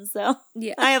Flynn, so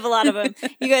yeah. I have a lot of them.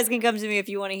 You guys can come to me if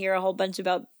you want to hear a whole bunch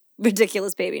about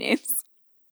ridiculous baby names.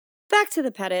 Back to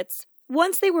the Pettits.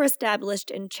 Once they were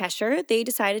established in Cheshire, they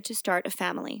decided to start a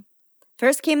family.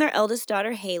 First came their eldest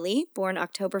daughter, Haley, born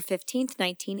October 15th,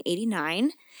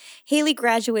 1989. Haley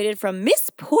graduated from Miss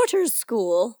Porter's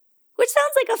School, which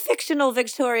sounds like a fictional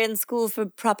Victorian school for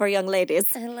proper young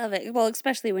ladies. I love it. Well,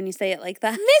 especially when you say it like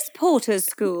that. Miss Porter's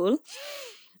School.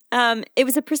 It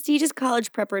was a prestigious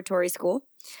college preparatory school,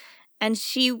 and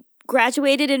she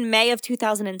graduated in May of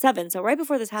 2007. So right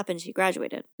before this happened, she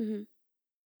graduated.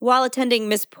 While attending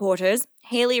Miss Porter's,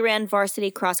 Haley ran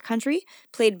varsity cross country,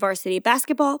 played varsity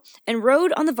basketball, and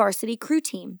rode on the varsity crew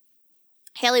team.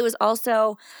 Haley was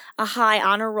also a high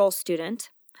honor roll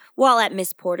student. While at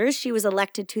Miss Porter's, she was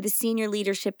elected to the senior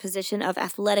leadership position of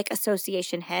Athletic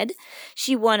Association head.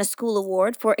 She won a school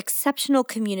award for exceptional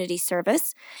community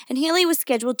service, and Haley was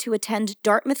scheduled to attend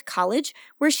Dartmouth College,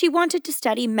 where she wanted to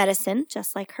study medicine,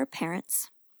 just like her parents.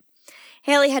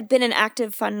 Haley had been an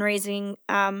active fundraiser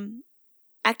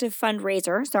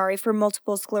for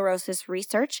multiple sclerosis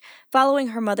research following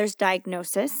her mother's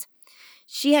diagnosis.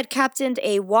 She had captained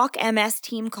a Walk MS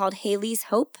team called Haley's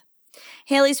Hope.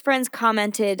 Haley's friends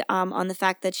commented on the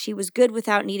fact that she was good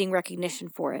without needing recognition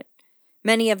for it.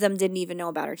 Many of them didn't even know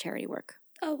about her charity work.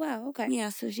 Oh, wow. Okay. Yeah,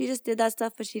 so she just did that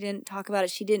stuff, but she didn't talk about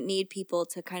it. She didn't need people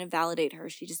to kind of validate her.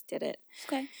 She just did it.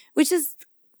 Okay. Which is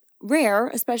rare,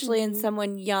 especially in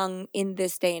someone young in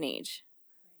this day and age.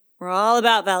 We're all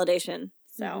about validation.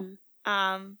 So,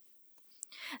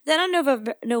 then on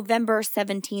November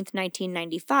 17th,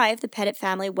 1995, the Pettit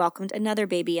family welcomed another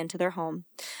baby into their home,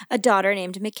 a daughter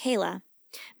named Michaela.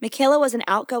 Michaela was an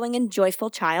outgoing and joyful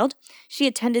child. She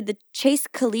attended the Chase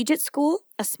Collegiate School,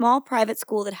 a small private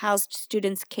school that housed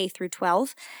students K through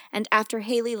 12, and after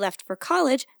Haley left for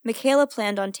college, Michaela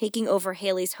planned on taking over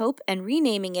Haley's Hope and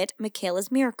renaming it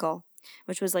Michaela's Miracle,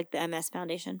 which was like the MS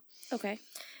Foundation. Okay.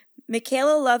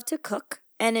 Michaela loved to cook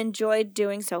and enjoyed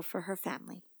doing so for her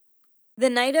family. The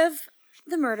night of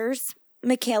the murders,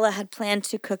 Michaela had planned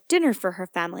to cook dinner for her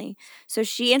family. So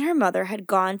she and her mother had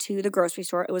gone to the grocery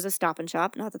store. It was a Stop and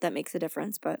Shop. Not that that makes a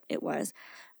difference, but it was.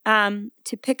 To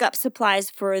pick up supplies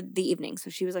for the evening.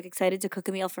 So she was like excited to cook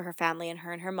a meal for her family, and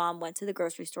her mom went to the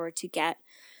grocery store to get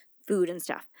food and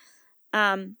stuff.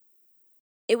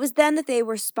 It was then that they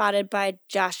were spotted by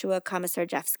Joshua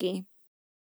Komisarjevsky.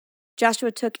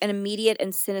 Joshua took an immediate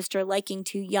and sinister liking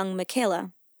to young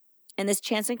Michaela, and this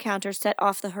chance encounter set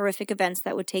off the horrific events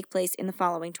that would take place in the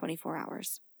following 24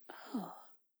 hours. Oh.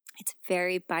 It's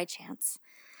very by chance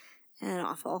and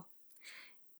awful.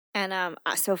 And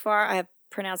so far, I have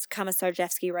pronounced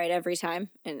Komisarjevsky right every time,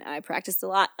 and I practiced a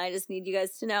lot. I just need you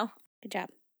guys to know. Good job.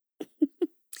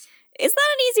 It's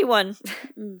not an easy one.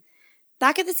 Mm.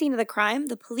 Back at the scene of the crime,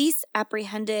 the police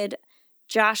apprehended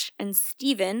Josh and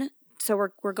Steven. So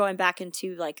we're going back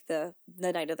into like the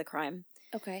night of the crime.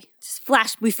 Okay.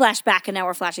 We flash back and now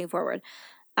we're flashing forward.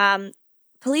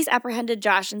 Police apprehended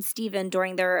Josh and Steven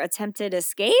during their attempted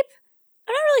escape.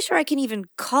 I'm not really sure I can even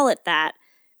call it that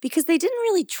because they didn't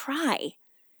really try.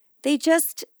 They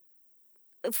just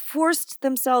forced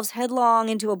themselves headlong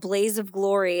into a blaze of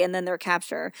glory and then their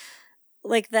capture.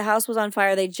 Like the house was on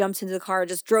fire, they jumped into the car,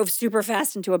 just drove super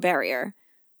fast into a barrier.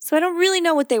 So I don't really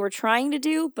know what they were trying to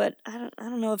do, but I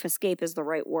don't know if escape is the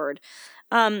right word.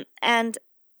 And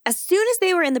as soon as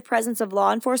they were in the presence of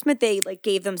law enforcement, they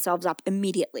gave themselves up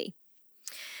immediately.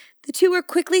 The two were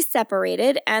quickly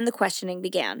separated and the questioning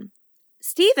began.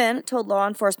 Steven told law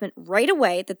enforcement right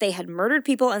away that they had murdered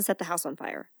people and set the house on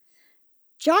fire.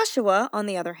 Joshua, on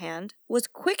the other hand, was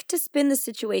quick to spin the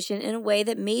situation in a way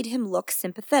that made him look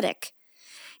sympathetic.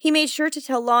 He made sure to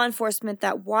tell law enforcement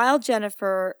that while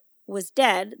Jennifer was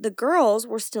dead, the girls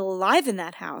were still alive in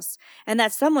that house, and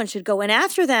that someone should go in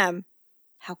after them.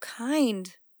 How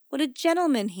kind. What a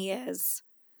gentleman he is.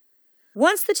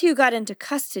 Once the two got into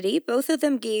custody, both of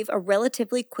them gave a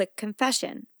relatively quick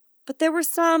confession. But there were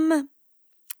some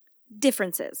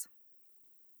differences.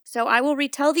 So I will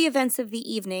retell the events of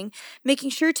the evening, making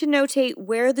sure to notate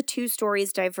where the two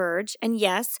stories diverge. And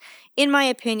yes, in my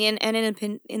opinion, and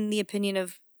in the opinion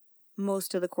of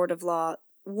most of the court of law,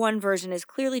 one version is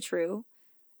clearly true,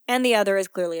 and the other is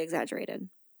clearly exaggerated.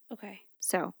 Okay.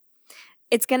 So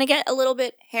it's going to get a little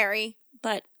bit hairy,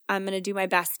 but I'm going to do my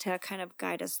best to kind of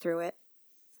guide us through it.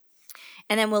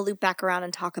 And then we'll loop back around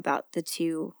and talk about the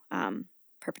two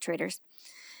perpetrators.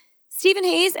 Steven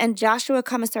Hayes and Joshua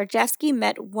Komisarjevsky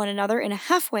met one another in a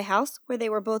halfway house where they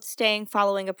were both staying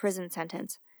following a prison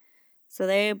sentence. So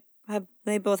they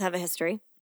both have a history.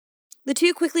 The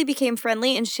two quickly became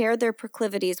friendly and shared their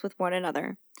proclivities with one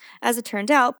another. As it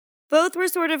turned out, both were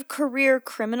sort of career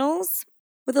criminals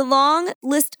with a long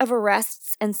list of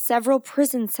arrests and several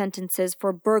prison sentences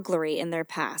for burglary in their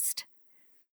past.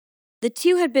 The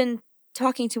two had been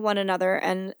talking to one another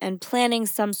and planning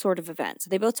some sort of event. So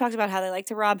they both talked about how they like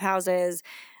to rob houses.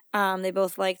 They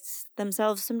both liked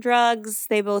themselves some drugs.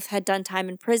 They both had done time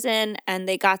in prison, and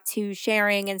they got to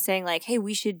sharing and saying like, hey,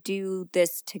 we should do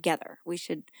this together. We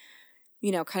should,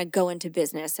 kind of go into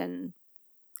business and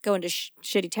go into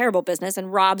shitty, terrible business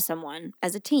and rob someone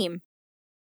as a team.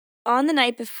 On the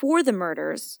night before the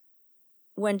murders,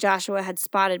 when Joshua had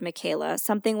spotted Michaela,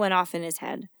 something went off in his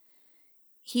head.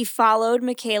 He followed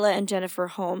Michaela and Jennifer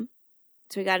home.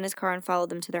 So he got in his car and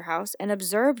followed them to their house and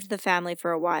observed the family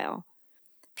for a while,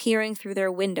 peering through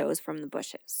their windows from the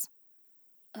bushes.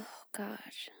 Oh,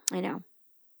 gosh. I know.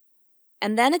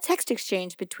 And then a text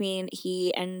exchange between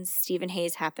he and Steven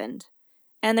Hayes happened.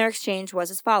 And their exchange was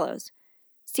as follows.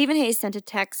 Steven Hayes sent a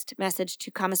text message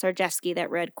to Komisarjevsky that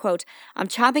read, quote, I'm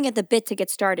chomping at the bit to get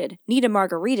started. Need a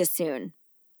margarita soon.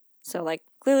 So,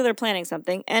 clearly they're planning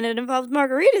something, and it involved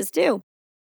margaritas, too.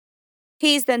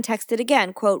 Hayes then texted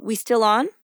again, quote, we still on?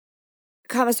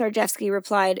 Komisarjevsky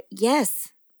replied,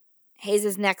 yes.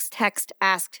 Hayes' next text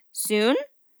asked, soon?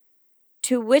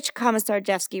 To which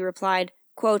Komisarjevsky replied,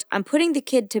 quote, I'm putting the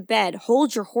kid to bed.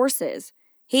 Hold your horses.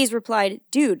 Hayes replied,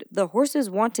 dude, the horses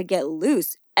want to get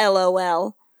loose.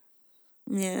 LOL.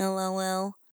 Yeah,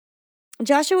 LOL.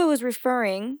 Joshua was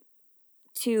referring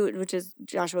to, which is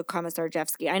Joshua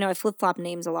Komisarjevsky. I know I flip-flop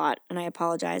names a lot, and I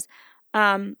apologize.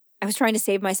 I was trying to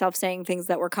save myself saying things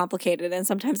that were complicated, and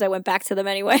sometimes I went back to them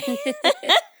anyway.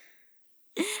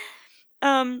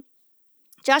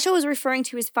 Joshua was referring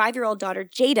to his 5-year-old daughter,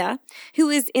 Jada, who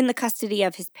is in the custody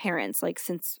of his parents,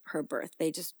 since her birth.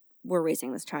 They just were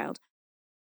raising this child.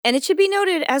 And it should be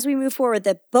noted as we move forward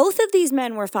that both of these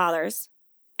men were fathers,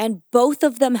 and both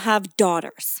of them have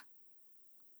daughters,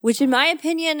 which in my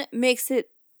opinion makes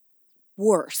it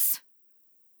worse.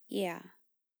 Yeah.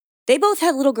 They both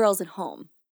had little girls at home.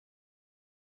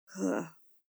 Ugh.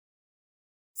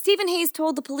 Steven Hayes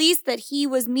told the police that he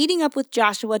was meeting up with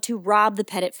Joshua to rob the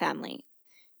Pettit family.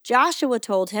 Joshua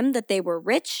told him that they were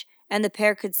rich and the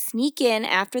pair could sneak in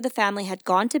after the family had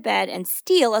gone to bed and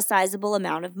steal a sizable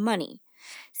amount of money.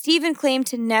 Steven claimed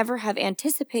to never have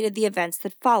anticipated the events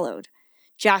that followed.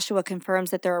 Joshua confirms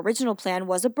that their original plan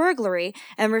was a burglary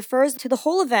and refers to the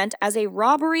whole event as a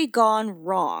robbery gone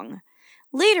wrong.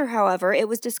 Later, however, it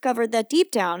was discovered that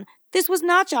deep down, this was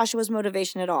not Joshua's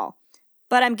motivation at all.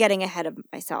 But I'm getting ahead of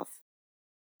myself.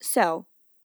 So,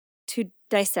 to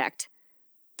dissect,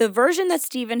 the version that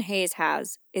Stephen Hayes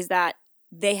has is that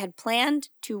they had planned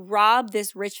to rob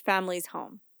this rich family's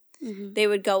home. Mm-hmm. They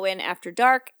would go in after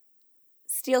dark,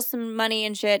 steal some money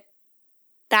and shit.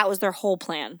 That was their whole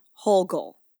plan, whole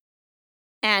goal.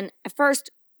 And at first,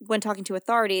 when talking to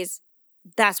authorities,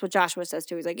 that's what Joshua says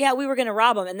too. He's like, yeah, we were going to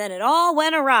rob them, and then it all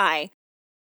went awry.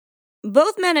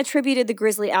 Both men attributed the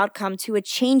grisly outcome to a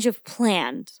change of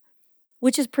plans,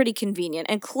 which is pretty convenient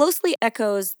and closely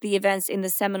echoes the events in the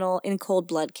seminal In Cold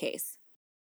Blood case.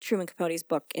 Truman Capote's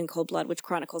book, In Cold Blood, which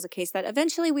chronicles a case that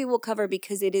eventually we will cover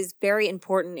because it is very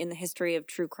important in the history of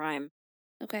true crime.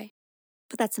 Okay.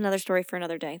 But that's another story for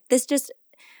another day.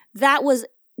 That was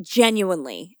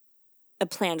genuinely a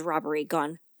planned robbery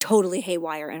gone totally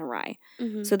haywire and awry.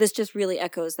 Mm-hmm. So this just really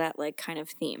echoes that kind of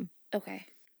theme. Okay.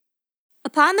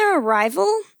 Upon their arrival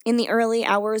in the early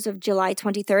hours of July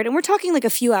 23rd, and we're talking a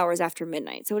few hours after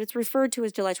midnight, so it's referred to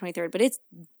as July 23rd, but it's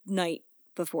night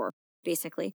before,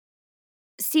 basically.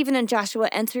 Stephen and Joshua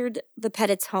entered the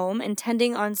Pettit's home,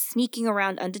 intending on sneaking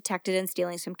around undetected and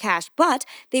stealing some cash, but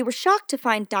they were shocked to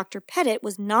find Dr. Pettit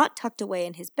was not tucked away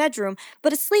in his bedroom,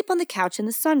 but asleep on the couch in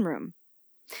the sunroom.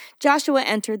 Joshua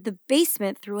entered the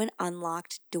basement through an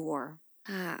unlocked door.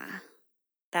 Ah.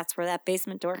 That's where that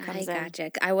basement door comes in. I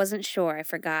gotcha. I wasn't sure. I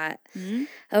forgot. Mm-hmm.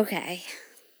 Okay.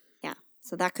 Yeah.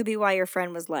 So that could be why your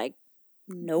friend was like,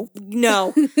 nope.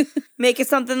 No. Make it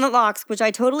something that locks, which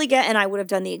I totally get, and I would have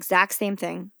done the exact same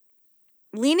thing.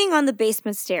 Leaning on the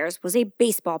basement stairs was a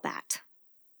baseball bat.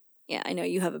 Yeah, I know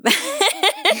you have a bat.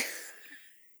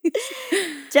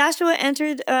 Joshua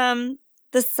entered the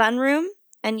sunroom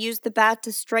and used the bat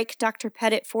to strike Dr.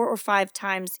 Pettit 4 or 5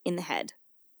 times in the head.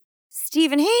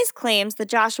 Stephen Hayes claims that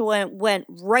Joshua went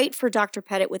right for Dr.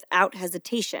 Pettit without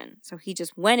hesitation. So he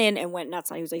just went in and went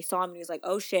nuts. He saw him and he was like,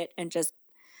 oh shit, and just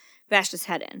bashed his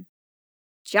head in.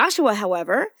 Joshua,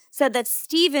 however, said that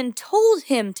Stephen told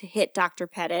him to hit Dr.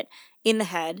 Pettit in the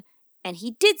head, and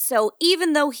he did so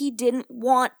even though he didn't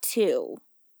want to.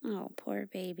 Oh, poor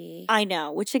baby. I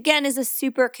know, which again is a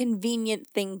super convenient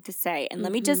thing to say. And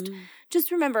let me just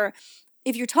remember,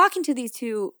 if you're talking to these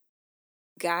two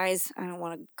guys, I don't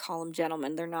want to call them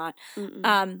gentlemen, they're not.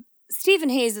 Stephen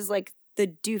Hayes is the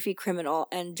doofy criminal,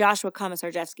 and Joshua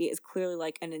Komisarjevsky is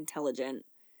clearly an intelligent,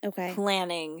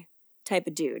 planning type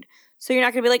of dude. So you're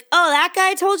not going to be like, oh, that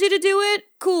guy told you to do it?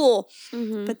 Cool.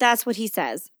 Mm-hmm. But that's what he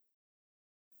says.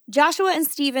 Joshua and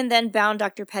Stephen then bound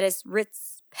Dr. Pettit's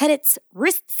wrists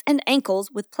and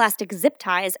ankles with plastic zip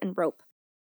ties and rope.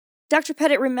 Dr.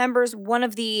 Pettit remembers one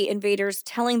of the invaders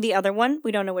telling the other one,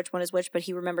 we don't know which one is which, but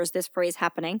he remembers this phrase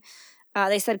happening.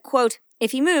 They said, quote,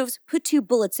 if he moves, put 2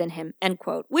 bullets in him, end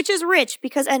quote, which is rich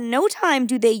because at no time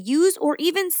do they use or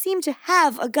even seem to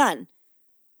have a gun.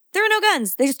 There are no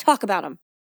guns. They just talk about them.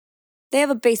 They have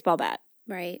a baseball bat.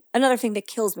 Right. Another thing that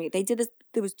kills me. They did this.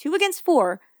 There was 2 against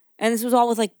 4, and this was all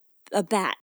with a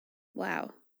bat. Wow.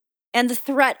 And the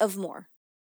threat of more.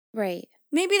 Right.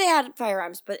 Maybe they had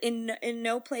firearms, but in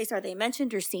no place are they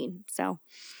mentioned or seen. So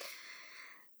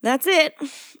that's it.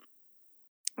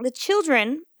 The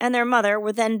children and their mother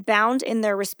were then bound in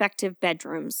their respective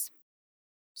bedrooms.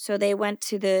 So they went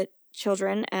to the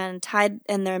children and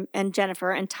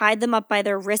Jennifer and tied them up by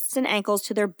their wrists and ankles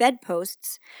to their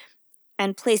bedposts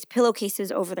and placed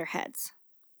pillowcases over their heads.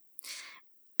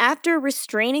 After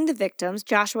restraining the victims,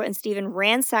 Joshua and Stephen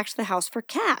ransacked the house for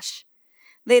cash.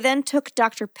 They then took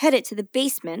Dr. Pettit to the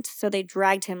basement, so they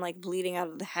dragged him bleeding out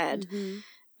of the head,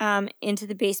 into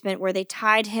the basement where they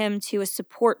tied him to a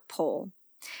support pole.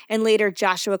 And later,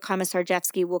 Joshua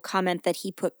Komisarjevsky will comment that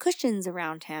he put cushions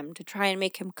around him to try and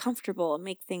make him comfortable and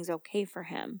make things okay for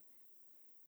him.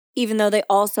 Even though they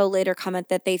also later comment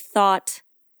that they thought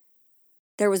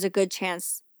there was a good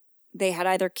chance they had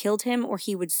either killed him or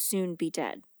he would soon be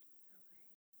dead.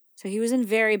 So he was in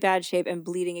very bad shape and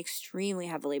bleeding extremely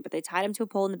heavily, but they tied him to a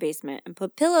pole in the basement and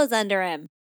put pillows under him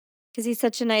because he's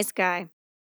such a nice guy.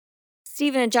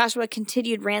 Stephen and Joshua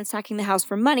continued ransacking the house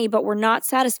for money, but were not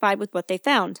satisfied with what they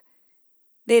found.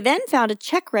 They then found a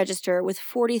check register with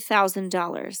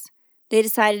 $40,000. They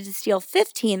decided to steal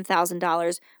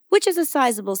 $15,000, which is a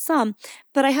sizable sum,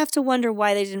 but I have to wonder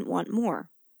why they didn't want more.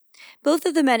 Both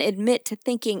of the men admit to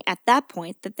thinking at that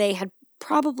point that they had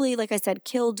probably, like I said,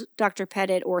 killed Dr.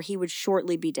 Pettit or he would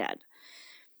shortly be dead.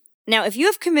 Now, if you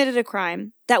have committed a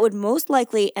crime, that would most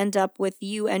likely end up with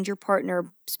you and your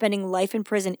partner spending life in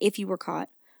prison if you were caught.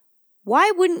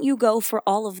 Why wouldn't you go for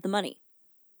all of the money?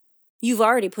 You've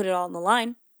already put it all on the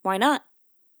line. Why not?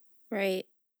 Right.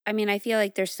 I mean, I feel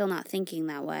like they're still not thinking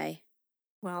that way.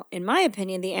 Well, in my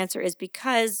opinion, the answer is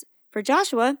because for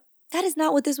Joshua, that is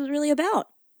not what this was really about.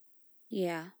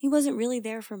 Yeah. He wasn't really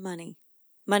there for money.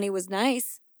 Money was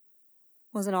nice.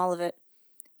 Wasn't all of it.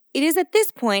 It is at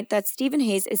this point that Stephen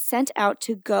Hayes is sent out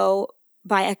to go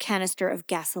buy a canister of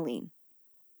gasoline.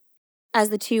 As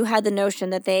the two had the notion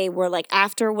that they were like,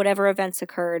 after whatever events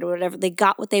occurred or whatever, they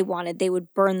got what they wanted, they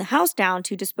would burn the house down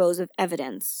to dispose of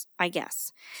evidence, I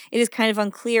guess. It is kind of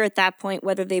unclear at that point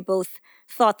whether they both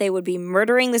thought they would be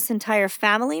murdering this entire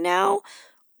family now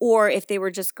or if they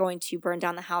were just going to burn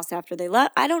down the house after they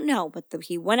left. I don't know, but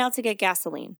he went out to get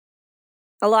gasoline.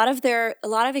 A lot of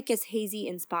it gets hazy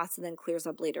in spots and then clears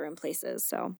up later in places.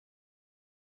 So,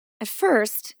 at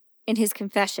first, in his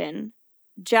confession,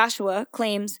 Joshua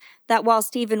claims that while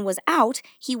Stephen was out,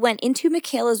 he went into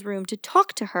Michaela's room to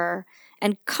talk to her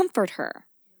and comfort her.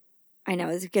 I know,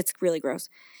 it gets really gross.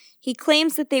 He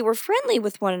claims that they were friendly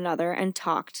with one another and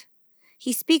talked.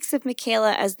 He speaks of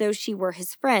Michaela as though she were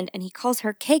his friend, and he calls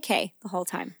her KK the whole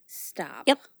time. Stop.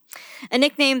 Yep. A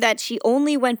nickname that she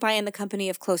only went by in the company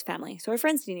of close family. So her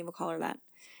friends didn't even call her that.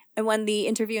 And when the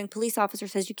interviewing police officer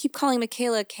says, you keep calling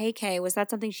Michaela KK, was that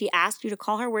something she asked you to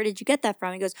call her? Where did you get that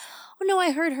from? He goes, oh no,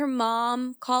 I heard her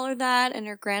mom call her that and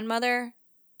her grandmother.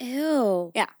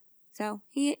 Ew. Yeah. So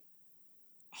he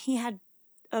had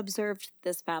observed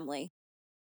this family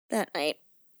that night.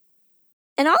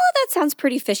 And all of that sounds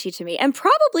pretty fishy to me, and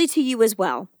probably to you as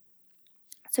well.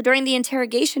 So during the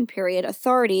interrogation period,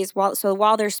 authorities,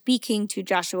 while they're speaking to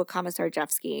Joshua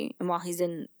Komisarjevsky and while he's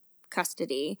in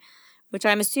custody, which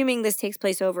I'm assuming this takes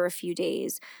place over a few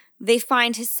days, they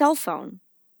find his cell phone,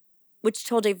 which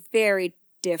told a very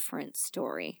different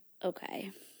story.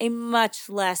 Okay. A much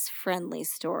less friendly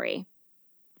story.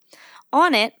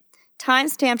 On it,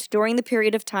 time-stamped during the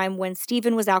period of time when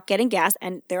Stephen was out getting gas,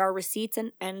 and there are receipts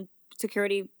and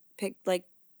security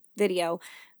video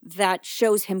that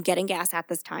shows him getting gas at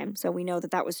this time, so we know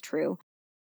that was true.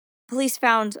 Police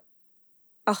found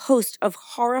a host of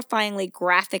horrifyingly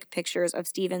graphic pictures of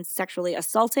Stephen sexually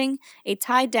assaulting a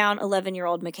tied-down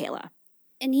 11-year-old Michaela.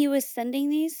 And he was sending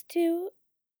these to,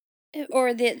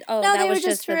 or the no, that they was were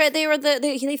just for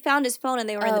they found his phone and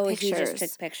they were in the pictures. He just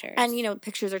took pictures, and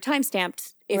pictures are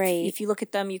time-stamped. Right. If you look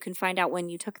at them, you can find out when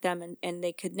you took them, and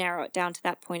they could narrow it down to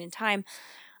that point in time.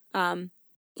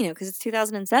 Because it's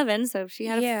 2007, so they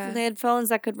had phones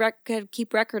that could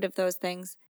keep record of those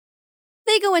things.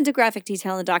 They go into graphic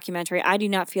detail in the documentary. I do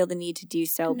not feel the need to do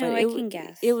so, but I can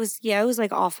guess. It was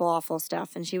like awful, awful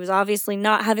stuff, and she was obviously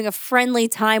not having a friendly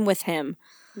time with him.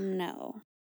 No.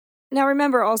 Now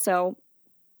remember also,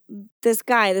 this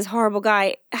horrible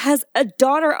guy, has a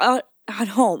daughter at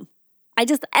home.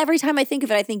 Every time I think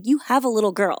of it, I think you have a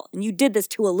little girl and you did this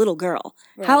to a little girl.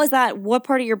 Right. How is that? What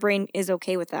part of your brain is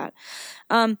okay with that?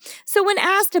 So when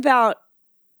asked about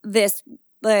this,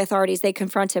 the authorities, they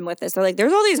confront him with this. They're like,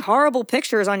 there's all these horrible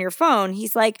pictures on your phone.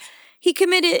 He's like,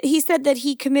 he said that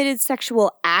he committed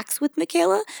sexual acts with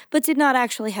Michaela, but did not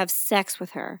actually have sex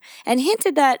with her, and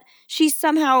hinted that she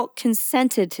somehow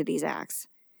consented to these acts.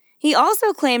 He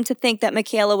also claimed to think that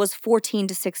Michaela was 14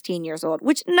 to 16 years old,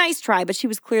 which, nice try, but she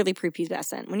was clearly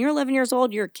prepubescent. When you're 11 years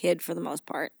old, you're a kid for the most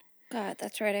part. God,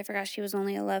 that's right. I forgot she was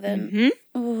only 11.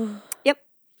 Mm-hmm. Yep.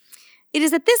 It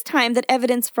is at this time that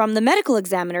evidence from the medical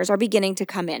examiners are beginning to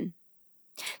come in.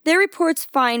 Their reports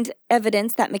find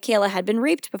evidence that Michaela had been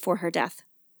raped before her death.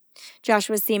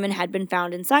 Joshua's semen had been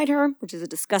found inside her, which is a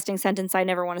disgusting sentence I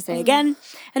never want to say again,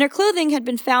 and her clothing had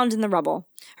been found in the rubble.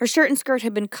 Her shirt and skirt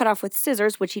had been cut off with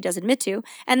scissors, which he does admit to,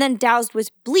 and then doused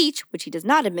with bleach, which he does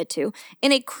not admit to,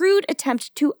 in a crude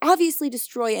attempt to obviously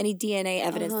destroy any DNA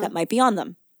evidence that might be on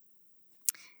them.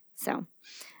 So,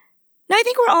 now I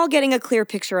think we're all getting a clear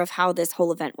picture of how this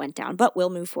whole event went down, but we'll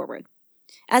move forward.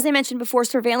 As I mentioned before,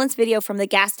 surveillance video from the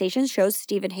gas station shows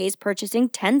Stephen Hayes purchasing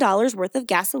 $10 worth of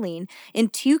gasoline in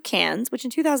 2 cans, which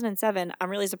in 2007, I'm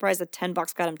really surprised that $10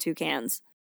 got him 2 cans.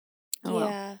 Oh, yeah.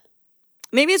 Well.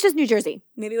 Maybe it's just New Jersey.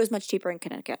 Maybe it was much cheaper in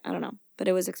Connecticut. I don't know. But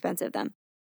it was expensive then.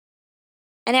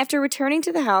 And after returning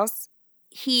to the house,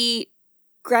 he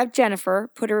grabbed Jennifer,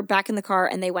 put her back in the car,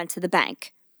 and they went to the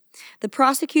bank. The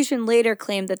prosecution later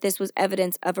claimed that this was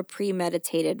evidence of a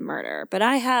premeditated murder. But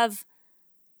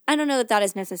I don't know that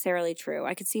is necessarily true.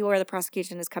 I could see where the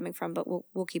prosecution is coming from, but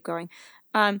we'll keep going.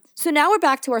 So now we're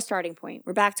back to our starting point.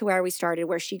 We're back to where we started,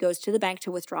 where she goes to the bank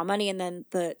to withdraw money, and then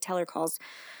the teller calls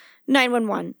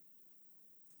 911.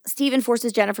 Stephen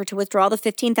forces Jennifer to withdraw the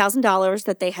 $15,000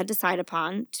 that they had decided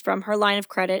upon from her line of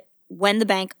credit when the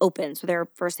bank opens. So they're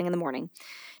first thing in the morning.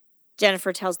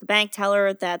 Jennifer tells the bank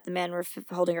teller that the men were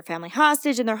holding her family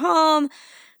hostage in their home.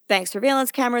 Bank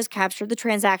surveillance cameras captured the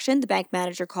transaction. The bank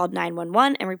manager called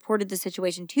 911 and reported the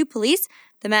situation to police.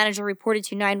 The manager reported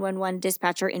to 911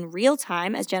 dispatcher in real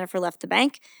time as Jennifer left the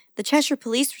bank. The Cheshire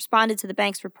police responded to the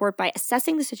bank's report by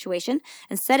assessing the situation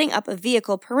and setting up a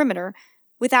vehicle perimeter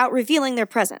without revealing their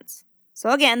presence.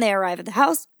 So again, they arrive at the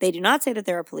house. They do not say that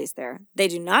there are police there. They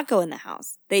do not go in the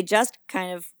house. They just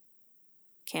kind of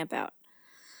camp out.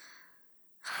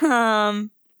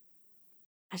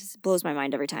 It just blows my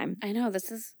mind every time. I know,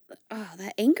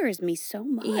 that angers me so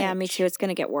much. Yeah, me too. It's going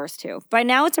to get worse too. By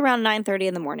now it's around 9:30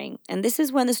 in the morning, and this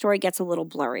is when the story gets a little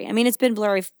blurry. I mean, it's been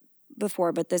blurry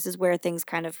before, but this is where things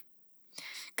kind of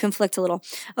conflict a little.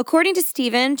 According to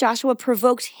Stephen, Joshua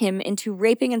provoked him into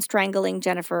raping and strangling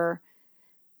Jennifer,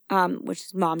 which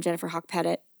is mom, Jennifer Hawk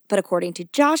Pettit. But according to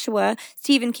Joshua,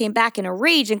 Stephen came back in a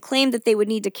rage and claimed that they would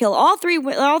need to kill all three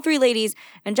ladies,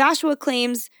 and Joshua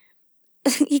claims...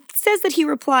 he says that he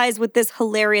replies with this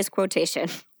hilarious quotation.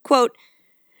 Quote,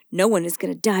 "No one is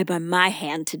going to die by my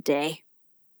hand today."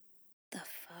 The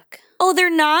fuck? Oh,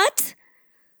 they're not?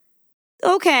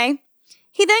 Okay.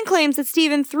 He then claims that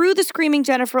Stephen threw the screaming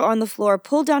Jennifer on the floor,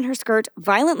 pulled down her skirt,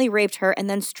 violently raped her, and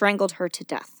then strangled her to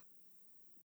death.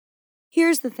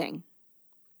 Here's the thing.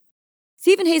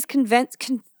 Stephen Hayes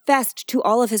confessed to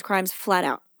all of his crimes flat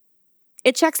out.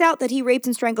 It checks out that he raped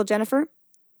and strangled Jennifer.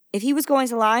 If he was going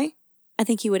to lie, I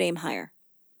think he would aim higher.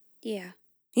 Yeah.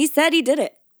 He said he did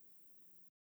it.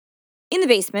 In the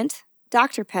basement,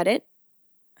 Dr. Pettit,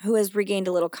 who has regained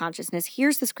a little consciousness,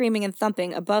 hears the screaming and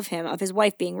thumping above him of his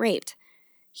wife being raped.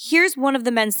 Hears one of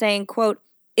the men saying, quote,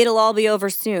 "It'll all be over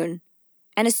soon,"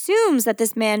 and assumes that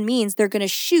this man means they're going to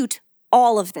shoot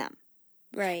all of them.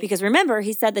 Right. Because remember,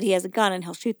 he said that he has a gun and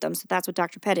he'll shoot them, so that's what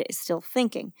Dr. Pettit is still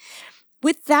thinking.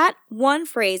 With that one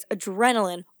phrase,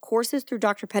 adrenaline courses through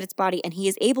Dr. Pettit's body, and he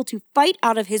is able to fight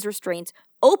out of his restraints,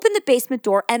 open the basement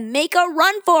door, and make a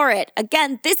run for it.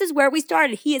 Again, this is where we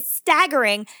started. He is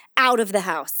staggering out of the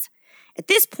house. At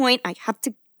this point, I have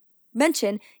to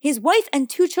mention, his wife and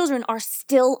 2 children are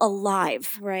still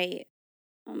alive. Right.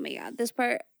 Oh my God. This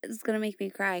part is going to make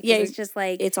me cry. Yeah, it's just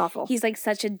like... It's awful. He's like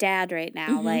such a dad right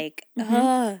now.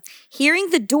 Mm-hmm. Hearing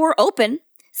the door open,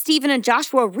 Stephen and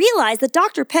Joshua realize that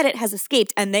Dr. Pettit has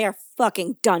escaped and they are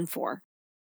fucking done for.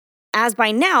 As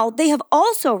by now, they have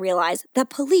also realized that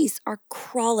police are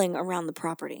crawling around the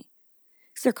property.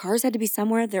 Because their cars had to be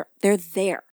somewhere, they're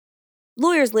there.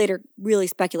 Lawyers later really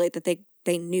speculate that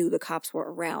they knew the cops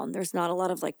were around. There's not a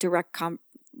lot of direct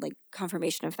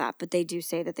confirmation of that, but they do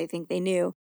say that they think they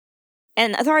knew.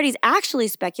 And authorities actually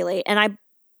speculate, and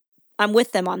I'm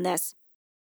with them on this,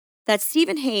 that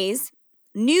Stephen Hayes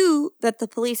knew that the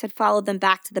police had followed them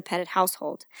back to the Pettit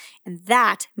household, and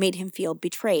that made him feel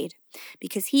betrayed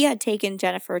because he had taken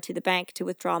Jennifer to the bank to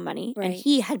withdraw money, and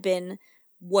he had been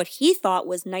what he thought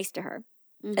was nice to her.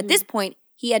 Mm-hmm. At this point,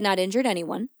 he had not injured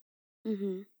anyone,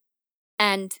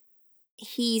 and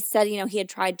he said, he had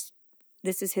tried,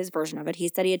 this is his version of it, he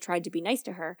said he had tried to be nice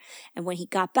to her, and when he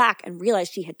got back and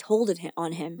realized she had told it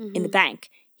on him in the bank,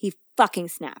 he fucking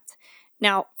snapped.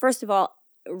 Now, first of all,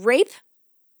 rape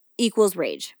equals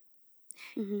rage.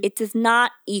 It does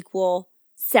not equal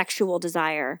sexual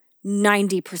desire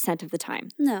 90% of the time.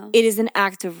 No. It is an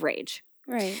act of rage.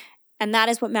 Right. And that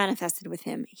is what manifested with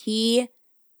him. He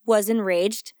was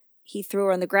enraged. He threw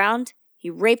her on the ground. He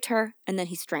raped her, and then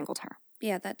he strangled her.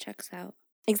 Yeah, that checks out.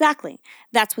 Exactly.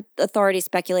 That's what the authorities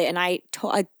speculate, and I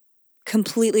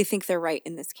completely think they're right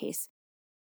in this case.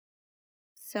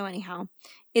 So anyhow,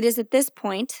 it is at this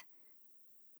point,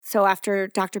 so after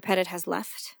Dr. Pettit has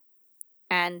left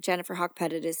and Jennifer Hawk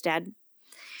Pettit is dead,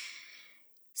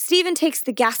 Stephen takes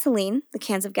the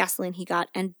cans of gasoline he got,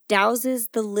 and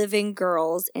douses the living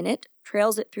girls in it,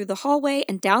 trails it through the hallway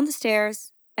and down the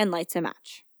stairs, and lights a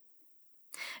match.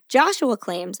 Joshua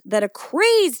claims that a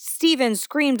crazed Stephen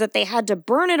screamed that they had to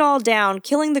burn it all down,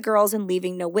 killing the girls and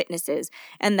leaving no witnesses,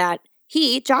 and that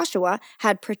he, Joshua,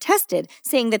 had protested,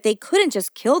 saying that they couldn't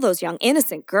just kill those young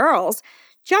innocent girls.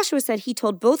 Joshua said he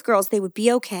told both girls they would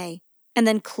be okay, and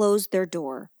then closed their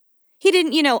door. He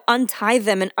didn't, untie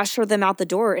them and usher them out the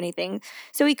door or anything,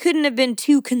 so he couldn't have been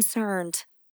too concerned.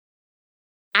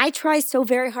 I try so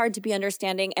very hard to be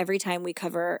understanding every time we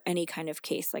cover any kind of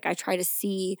case. I try to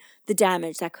see the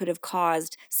damage that could have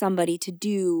caused somebody to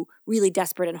do really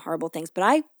desperate and horrible things, but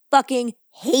I fucking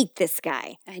hate this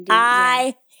guy.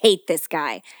 I hate this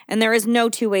guy, and there is no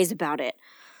 2 ways about it.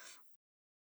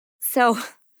 So,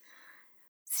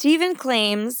 Stephen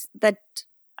claims that,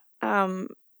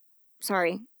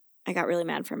 sorry, I got really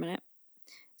mad for a minute.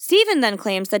 Stephen then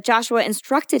claims that Joshua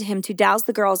instructed him to douse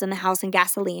the girls in the house in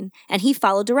gasoline, and he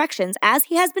followed directions, as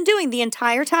he has been doing the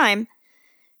entire time.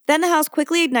 Then the house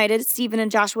quickly ignited. Stephen and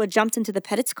Joshua jumped into the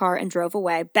Pettit's car and drove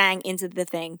away, bang, into the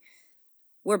thing.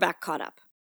 We're back caught up.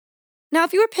 Now,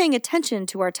 if you were paying attention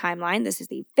to our timeline, this is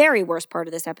the very worst part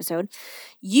of this episode,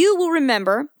 you will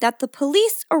remember that the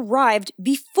police arrived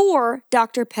before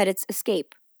Dr. Pettit's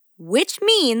escape, which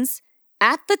means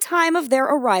at the time of their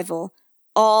arrival,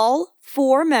 all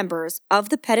 4 members of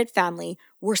the Pettit family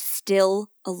were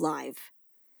still alive.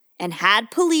 And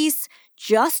had police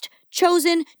just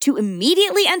chosen to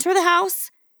immediately enter the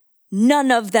house,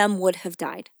 none of them would have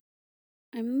died.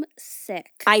 I'm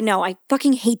sick. I know. I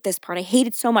fucking hate this part. I hate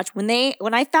it so much. When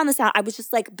I found this out, I was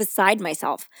just like beside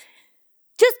myself.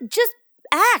 Just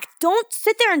act. Don't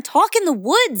sit there and talk in the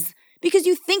woods because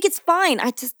you think it's fine.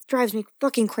 It just drives me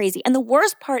fucking crazy. And the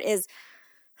worst part is,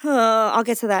 I'll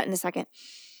get to that in a second.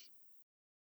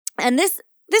 And this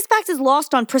fact is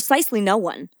lost on precisely no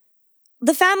one.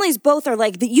 The families both are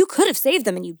like, you could have saved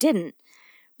them and you didn't.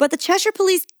 But the Cheshire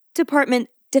Police Department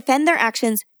defend their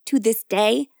actions to this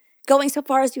day, going so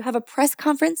far as to have a press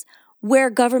conference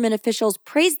where government officials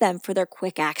praise them for their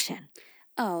quick action.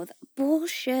 Oh,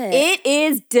 bullshit. It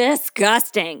is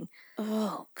disgusting.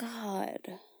 Oh,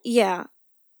 God. Yeah.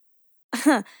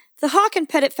 The Hawk and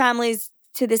Pettit families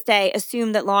to this day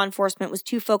assume that law enforcement was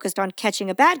too focused on catching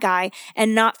a bad guy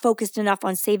and not focused enough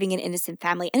on saving an innocent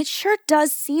family. And it sure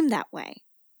does seem that way.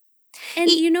 And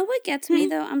you know what gets me,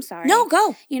 though? I'm sorry. No,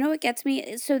 go. You know what gets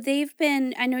me? So they've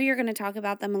been, I know you're going to talk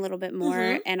about them a little bit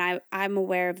more, and I'm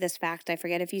aware of this fact. I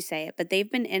forget if you say it, but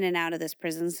they've been in and out of this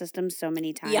prison system so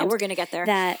many times. Yeah, we're going to get there.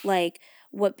 That, like,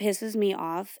 what pisses me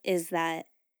off is that,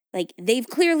 like, they've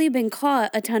clearly been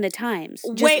caught a ton of times.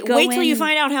 Wait till you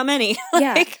find out how many.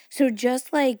 Yeah. So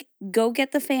just, like, go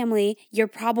get the family. You're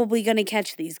probably going to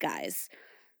catch these guys.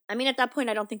 I mean, at that point,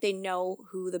 I don't think they know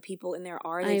who the people in there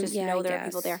are. They just know there are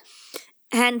people there.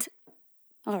 And,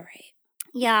 all right.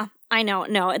 Yeah, I know.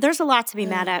 No, there's a lot to be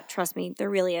mad at. Trust me, there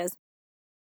really is.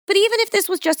 But even if this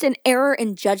was just an error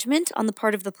in judgment on the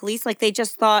part of the police, like they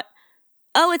just thought,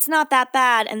 oh, it's not that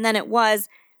bad, and then it was,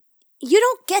 you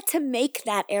don't get to make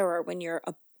that error when you're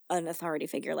an authority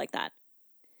figure like that.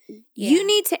 Yeah. You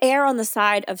need to err on the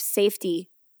side of safety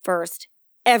first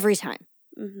every time.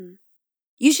 Mm-hmm.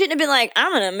 You shouldn't have been like,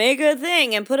 I'm going to make a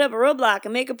thing and put up a roadblock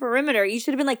and make a perimeter. You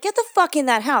should have been like, get the fuck in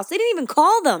that house. They didn't even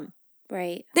call them.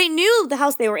 Right. They knew the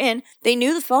house they were in. They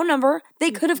knew the phone number.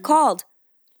 They could have called.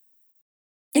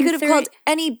 They could have called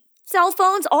any cell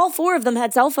phones. All 4 of them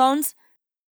had cell phones.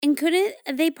 And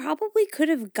they probably could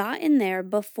have gotten there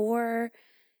before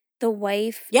the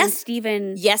wife and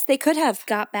Stephen they could have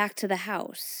got back to the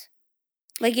house.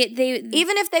 Like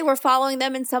even if they were following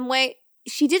them in some way,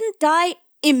 she didn't die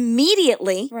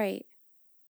immediately. Right.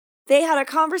 They had a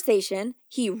conversation.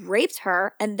 He raped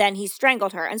her and then he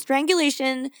strangled her. And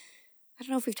strangulation, I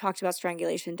don't know if we've talked about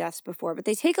strangulation deaths before, but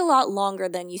they take a lot longer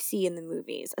than you see in the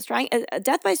movies. A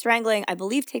death by strangling, I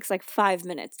believe, takes like 5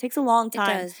 minutes. It takes a long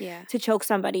time to choke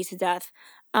somebody to death.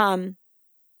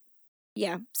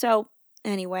 Yeah. So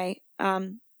anyway,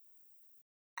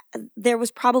 there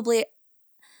was probably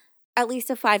at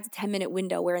least a 5 to 10 minute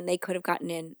window wherein they could have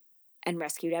gotten in and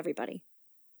rescued everybody.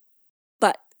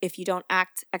 But if you don't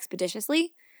act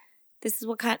expeditiously, this is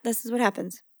what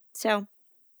happens. So,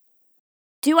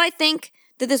 do I think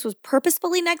that this was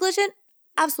purposefully negligent?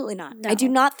 Absolutely not. No. I do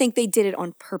not think they did it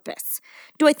on purpose.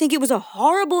 Do I think it was a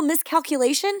horrible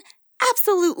miscalculation?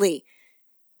 Absolutely.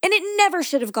 And it never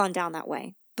should have gone down that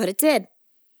way, but it did.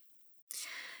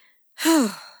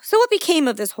 So what became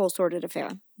of this whole sordid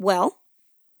affair? Well,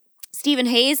 Stephen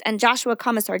Hayes and Joshua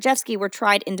Komisarjevsky were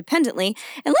tried independently,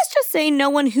 and let's just say no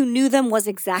one who knew them was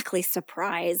exactly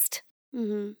surprised.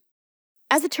 Mm-hmm.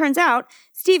 As it turns out,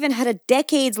 Stephen had a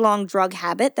decades-long drug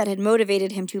habit that had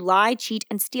motivated him to lie, cheat,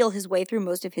 and steal his way through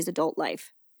most of his adult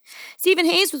life. Stephen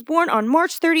Hayes was born on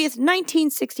March 30th,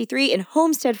 1963 in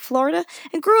Homestead, Florida,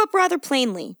 and grew up rather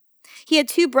plainly. He had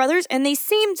 2 brothers, and they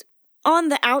seemed, on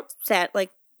the outset,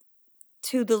 like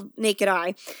to the naked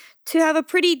eye, to have a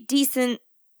pretty decent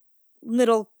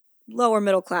lower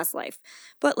middle class life.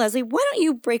 But Leslie, why don't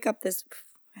you break up this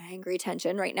angry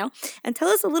tension right now and tell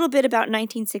us a little bit about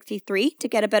 1963 to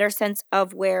get a better sense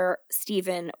of where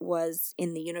Stephen was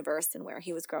in the universe and where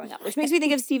he was growing up, which makes me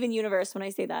think of Steven Universe when I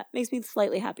say that. Makes me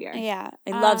slightly happier. Yeah.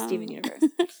 I love Steven Universe.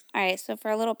 All right, so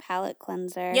for a little palate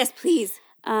cleanser. Yes, please.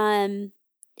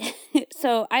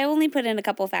 So I only put in a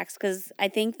couple facts because I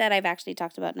think that I've actually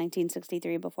talked about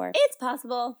 1963 before. It's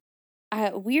possible.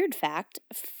 Weird fact,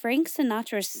 Frank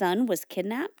Sinatra's son was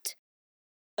kidnapped.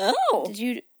 Oh. Did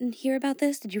you hear about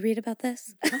this? Did you read about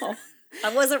this? No.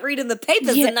 I wasn't reading the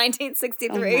papers in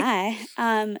 1963. Oh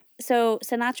my. So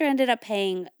Sinatra ended up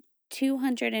paying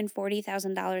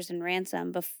 $240,000 in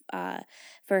ransom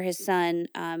for his son,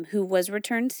 who was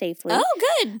returned safely. Oh,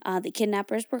 good. The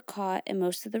kidnappers were caught, and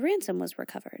most of the ransom was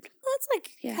recovered. Well, that's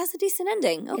has a decent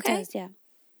ending. Okay. It does, yeah.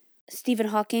 Stephen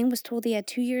Hawking was told he had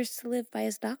 2 years to live by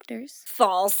his doctors.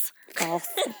 False.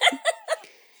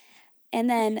 And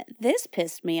then this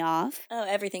pissed me off. Oh,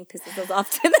 everything pisses us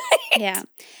off tonight. Yeah.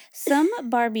 Some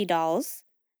Barbie dolls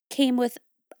came with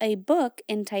a book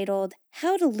entitled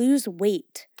How to Lose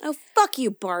Weight. Oh, fuck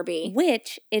you, Barbie.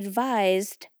 Which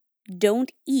advised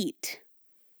don't eat.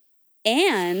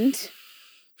 And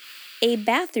a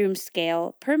bathroom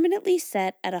scale permanently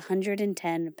set at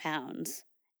 110 pounds.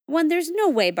 One, there's no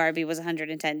way Barbie was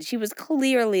 110. She was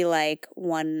clearly like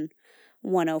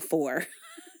 104.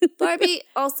 Barbie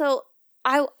also,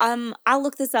 I'll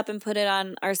look this up and put it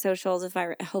on our socials if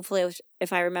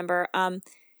I remember.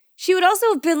 She would also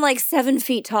have been like 7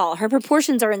 feet tall. Her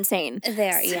proportions are insane.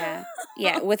 There, yeah.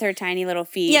 Yeah, with her tiny little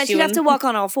feet. Yeah, she'd have to walk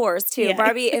on all fours too.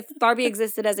 Yeah. If Barbie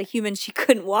existed as a human, she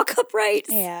couldn't walk upright.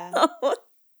 Yeah. So.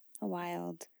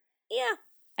 Wild. Yeah.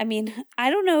 I mean, I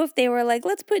don't know if they were like,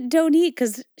 let's put don't eat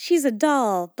because she's a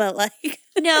doll, but like.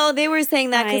 No, they were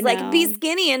saying that because like, be know.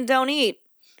 skinny and don't eat.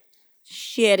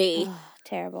 Shitty. Oh,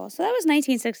 terrible. So that was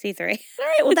 1963. All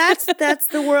right, well, that's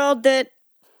the world that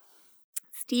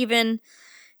Stephen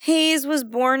Hayes was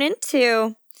born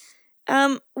into.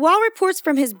 While reports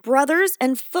from his brothers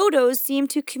and photos seem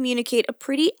to communicate a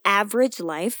pretty average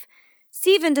life,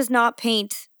 Stephen does not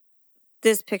paint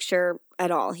this picture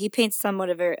at all. He paints somewhat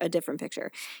of a different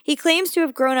picture. He claims to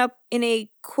have grown up in a,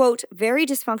 quote, very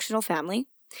dysfunctional family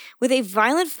with a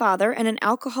violent father and an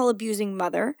alcohol-abusing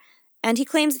mother, and he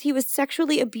claims that he was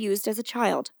sexually abused as a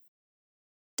child.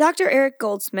 Dr. Eric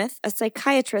Goldsmith, a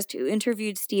psychiatrist who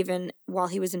interviewed Stephen while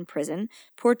he was in prison,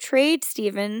 portrayed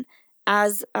Stephen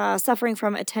as suffering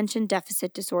from attention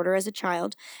deficit disorder as a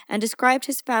child and described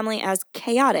his family as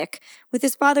chaotic, with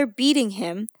his father beating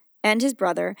him and his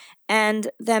brother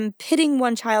and them pitting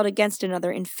one child against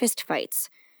another in fistfights.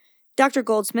 Dr.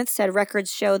 Goldsmith said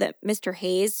records show that Mr.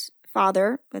 Hayes'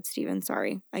 father, that's Stephen,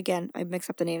 sorry, again, I mix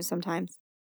up the names sometimes,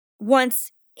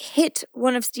 once hit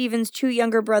one of Stephen's 2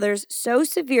 younger brothers so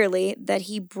severely that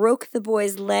he broke the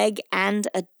boy's leg and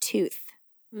a tooth.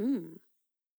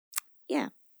 Yeah.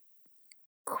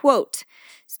 Quote,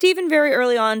 Stephen very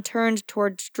early on turned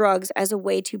towards drugs as a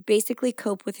way to basically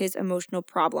cope with his emotional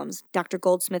problems, Dr.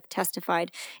 Goldsmith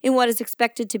testified in what is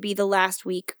expected to be the last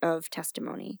week of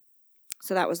testimony.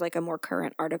 So that was like a more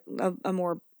current article, a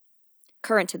more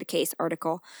current to the case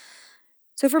article.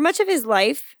 So for much of his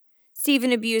life,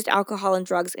 Stephen abused alcohol and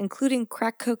drugs, including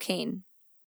crack cocaine.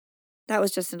 That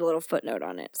was just a little footnote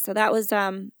on it. So that was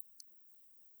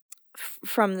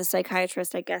from the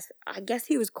psychiatrist, I guess. I guess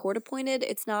he was court appointed.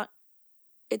 It's not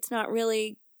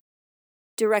really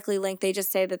directly linked. They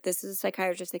just say that this is a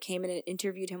psychiatrist that came in and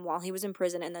interviewed him while he was in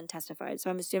prison and then testified. So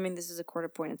I'm assuming this is a court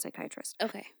appointed psychiatrist.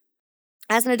 Okay.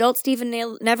 As an adult, Stephen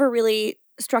never really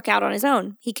struck out on his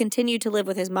own. He continued to live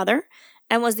with his mother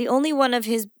and was the only one of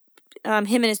his him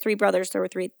and his 3 brothers, there were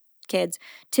 3 kids,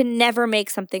 to never make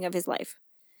something of his life.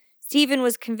 Stephen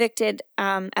was convicted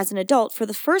as an adult for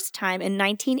the first time in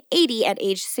 1980 at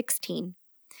age 16.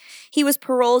 He was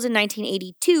paroled in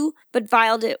 1982, but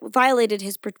violated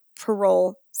his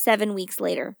parole 7 weeks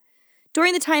later.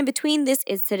 During the time between this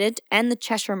incident and the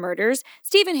Cheshire murders,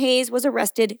 Stephen Hayes was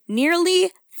arrested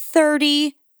nearly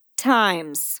 30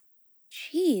 times.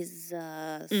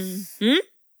 Jesus. Mm-hmm.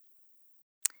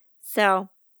 So,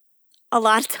 a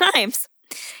lot of times.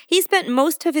 He spent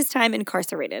most of his time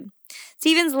incarcerated.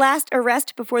 Stephen's last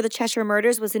arrest before the Cheshire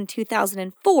murders was in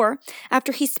 2004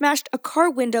 after he smashed a car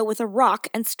window with a rock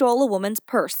and stole a woman's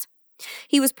purse.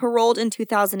 He was paroled in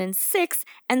 2006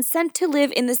 and sent to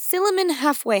live in the Silliman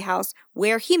halfway house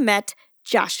where he met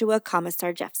Joshua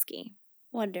Komisarjevsky.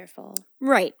 Wonderful.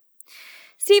 Right.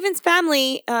 Stephen's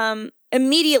family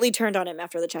immediately turned on him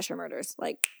after the Cheshire murders,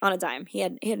 like on a dime. He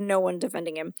had no one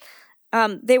defending him.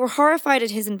 They were horrified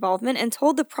at his involvement and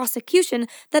told the prosecution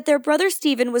that their brother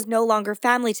Stephen was no longer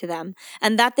family to them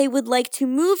and that they would like to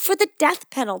move for the death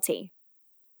penalty.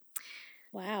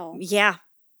 Wow. Yeah.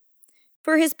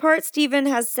 For his part, Stephen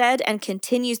has said and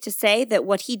continues to say that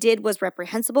what he did was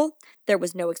reprehensible, there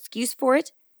was no excuse for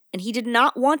it, and he did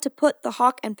not want to put the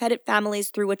Hawk and Pettit families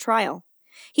through a trial.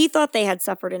 He thought they had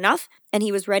suffered enough, and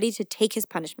he was ready to take his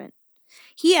punishment.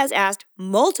 He has asked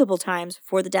multiple times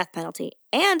for the death penalty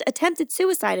and attempted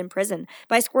suicide in prison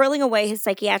by squirreling away his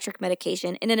psychiatric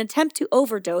medication in an attempt to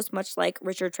overdose, much like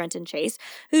Richard Trenton Chase,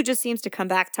 who just seems to come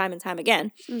back time and time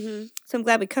again. Mm-hmm. So I'm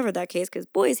glad we covered that case because,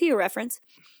 boy, is he a reference.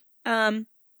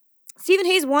 Stephen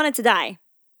Hayes wanted to die.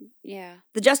 Yeah.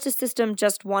 The justice system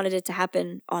just wanted it to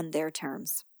happen on their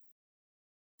terms.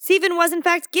 Stephen was, in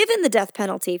fact, given the death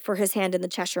penalty for his hand in the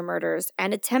Cheshire murders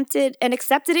and accepted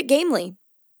it gamely.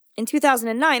 In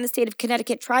 2009, the state of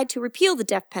Connecticut tried to repeal the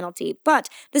death penalty, but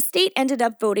the state ended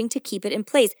up voting to keep it in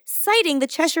place, citing the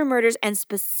Cheshire murders and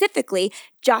specifically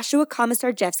Joshua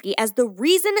Komisarjevsky as the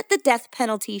reason the death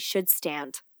penalty should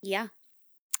stand. Yeah.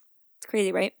 It's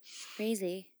crazy, right?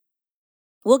 Crazy.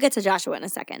 We'll get to Joshua in a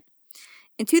second.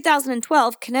 In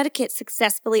 2012, Connecticut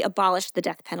successfully abolished the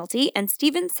death penalty, and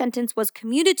Stephen's sentence was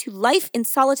commuted to life in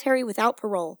solitary without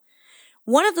parole.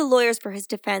 One of the lawyers for his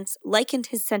defense likened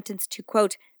his sentence to,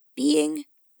 quote, being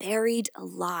buried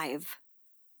alive.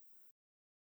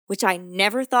 Which I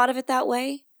never thought of it that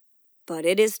way, but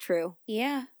it is true.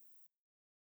 Yeah.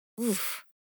 Oof.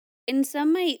 And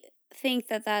some might think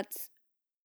that that's,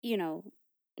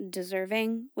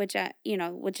 deserving, which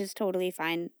is totally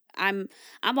fine. I'm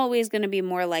always going to be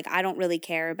more like, I don't really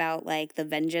care about like the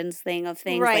vengeance thing of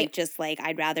things. Right. Like just like,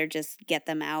 I'd rather just get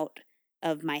them out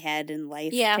of my head and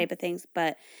life type of things.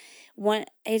 But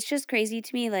it's just crazy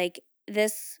to me. Like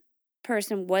this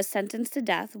person was sentenced to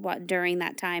death during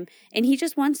that time and he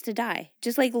just wants to die.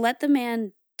 Just like let the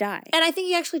man die. And I think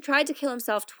he actually tried to kill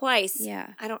himself twice. Yeah.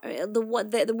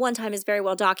 The one time is very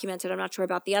well documented. I'm not sure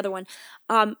about the other one.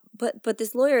 But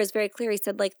this lawyer is very clear. He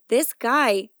said like this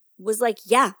guy was like,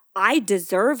 yeah, I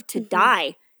deserve to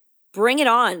die. Bring it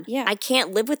on. Yeah. I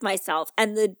can't live with myself.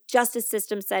 And the justice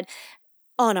system said,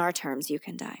 on our terms, you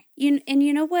can die. And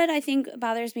you know what I think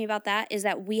bothers me about that is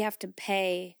that we have to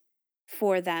pay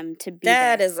for them to be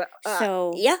there. That is,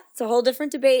 yeah, it's a whole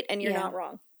different debate, and you're not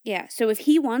wrong. Yeah. So if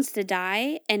he wants to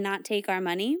die and not take our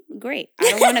money, great.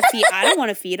 I don't want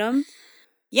to feed him.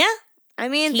 Yeah. I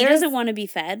mean, he doesn't want to be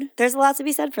fed. There's a lot to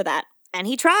be said for that. And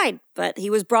he tried, but he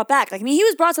was brought back. Like, I mean, he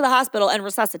was brought to the hospital and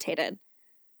resuscitated.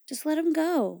 Just let him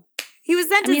go. He was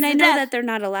sentenced to death. I know that they're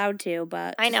not allowed to,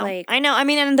 but I know. I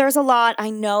mean, and there's a lot. I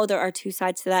know there are two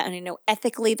sides to that, and I know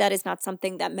ethically that is not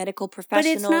something that medical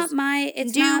professionals. But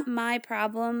it's not my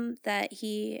problem that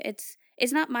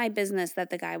it's not my business that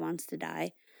the guy wants to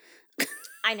die.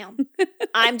 I know.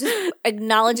 I'm just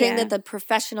acknowledging that the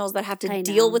professionals that have to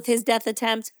deal with his death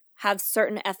attempt have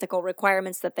certain ethical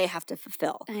requirements that they have to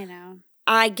fulfill. I know.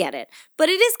 I get it. But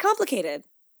it is complicated.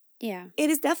 Yeah. It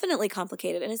is definitely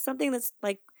complicated, and it's something that's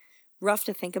like rough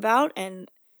to think about, and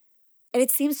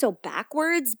it seems so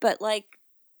backwards, but like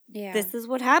this is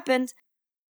what happened.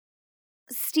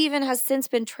 Stephen has since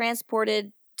been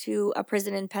transported to a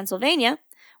prison in Pennsylvania,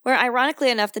 where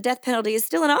ironically enough, the death penalty is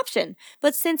still an option.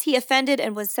 But since he offended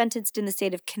and was sentenced in the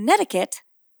state of Connecticut,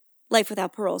 life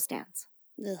without parole stands.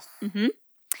 Mm-hmm.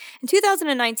 In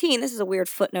 2019, this is a weird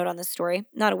footnote on this story.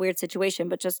 Not a weird situation,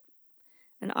 but just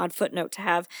an odd footnote to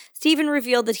have. Stephen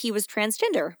revealed that he was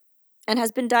transgender and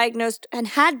had been diagnosed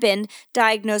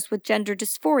with gender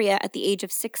dysphoria at the age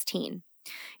of 16.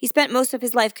 He spent most of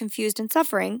his life confused and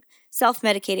suffering,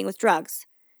 self-medicating with drugs.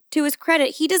 To his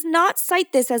credit, he does not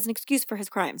cite this as an excuse for his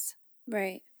crimes.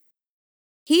 Right.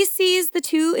 He sees the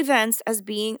two events as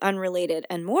being unrelated,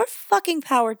 and more fucking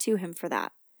power to him for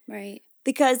that. Right.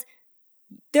 Because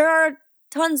there are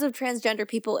tons of transgender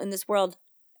people in this world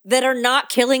that are not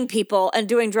killing people and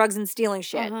doing drugs and stealing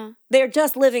shit. Uh-huh. They're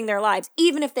just living their lives,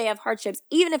 even if they have hardships,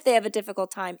 even if they have a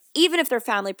difficult time, even if their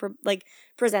family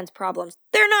presents problems.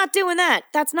 They're not doing that.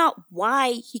 That's not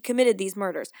why he committed these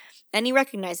murders. And he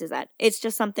recognizes that. It's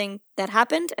just something that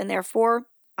happened, and therefore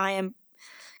I am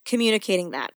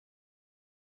communicating that.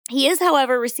 He is,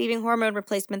 however, receiving hormone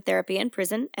replacement therapy in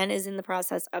prison and is in the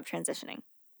process of transitioning.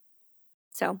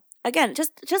 So, again,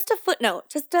 just a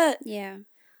footnote,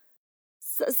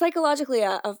 psychologically,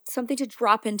 something to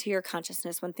drop into your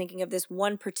consciousness when thinking of this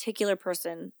one particular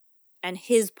person and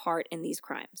his part in these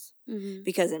crimes. Mm-hmm.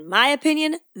 Because in my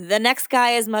opinion, the next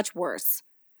guy is much worse.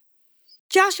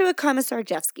 Joshua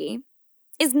Komisarjevsky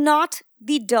is not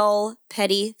the dull,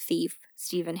 petty thief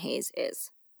Stephen Hayes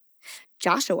is.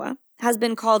 Joshua has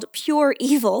been called pure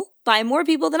evil by more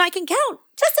people than I can count,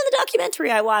 just in the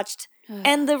documentary I watched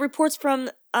and the reports from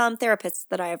therapists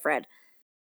that I have read.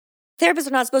 Therapists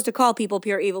are not supposed to call people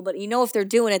pure evil, but if they're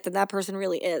doing it, then that person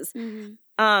really is.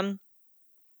 Mm-hmm.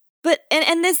 But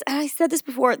this, and I said this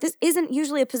before, this isn't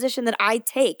usually a position that I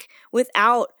take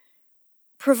without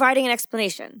providing an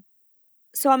explanation.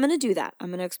 So I'm going to do that. I'm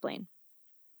going to explain.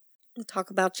 We'll talk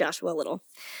about Joshua a little.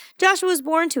 Joshua was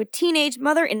born to a teenage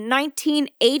mother in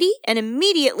 1980 and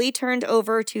immediately turned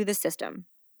over to the system,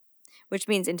 which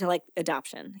means into like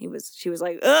adoption. She was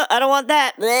like, I don't want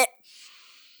that. Blech.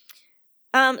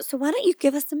 So why don't you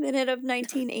give us a minute of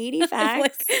 1980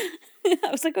 facts? I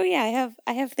was like, oh yeah,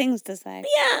 I have things to say.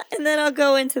 Yeah, and then I'll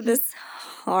go into this.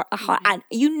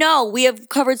 We have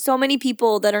covered so many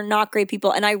people that are not great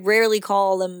people, and I rarely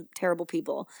call them terrible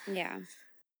people. Yeah.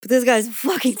 But this guy's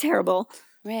fucking terrible.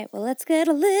 Right, well, let's get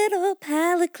a little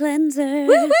palate cleanser.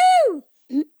 Woo-hoo!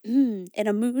 And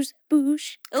a moose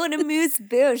bouche. Oh, and a moose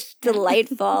bouche.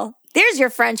 Delightful. There's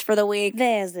your French for the week.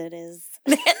 There's it is.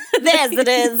 There's it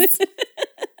is.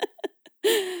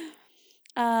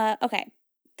 Okay.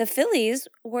 The Phillies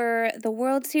were the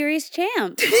World Series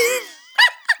champs. Isn't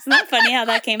that funny how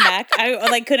that came back?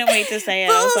 I couldn't wait to say it.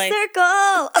 Full I was like,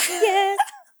 circle. yes.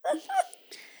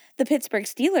 The Pittsburgh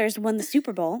Steelers won the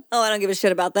Super Bowl. Oh, I don't give a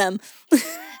shit about them.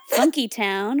 Funky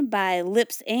Town by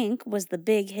Lips Inc. was the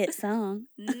big hit song.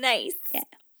 Nice.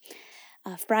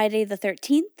 Yeah. Friday the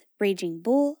 13th, Raging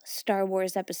Bull, Star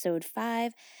Wars Episode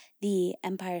 5, The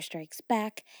Empire Strikes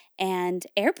Back, and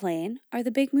Airplane are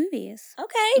the big movies.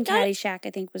 Okay. And Caddyshack,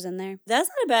 I think, was in there. That's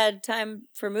not a bad time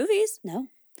for movies. No.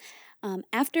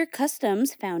 After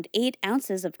Customs found 8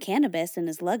 ounces of cannabis in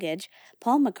his luggage,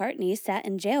 Paul McCartney sat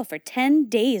in jail for 10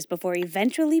 days before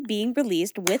eventually being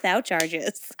released without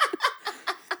charges.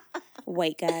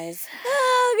 White guys.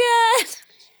 Oh, God.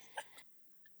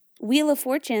 Wheel of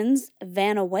Fortune's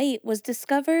Vanna White was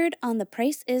discovered on The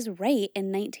Price is Right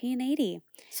in 1980.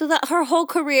 So that her whole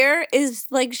career is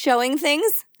like showing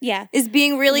things? Yeah. Is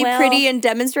being really pretty and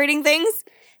demonstrating things?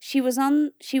 She was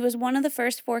one of the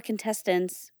first 4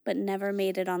 contestants, but never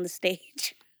made it on the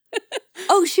stage.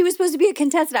 Oh, she was supposed to be a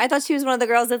contestant. I thought she was one of the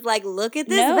girls that's like, look at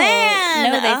this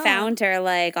van. No, they found her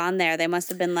like on there. They must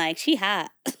have been like, she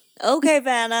hot. Okay,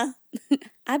 Vanna.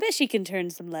 I bet she can turn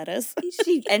some letters.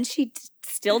 She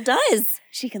still does.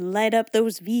 She can light up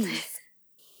those V's.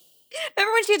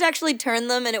 Remember when she had to actually turn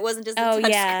them and it wasn't just a touch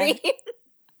screen?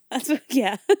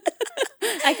 Yeah.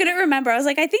 I couldn't remember. I was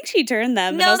like, I think she turned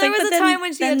them. No, there was a time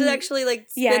when she had to actually like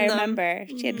spin them. Yeah, I remember.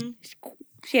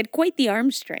 She had quite the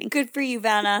arm strength. Good for you,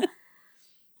 Vanna.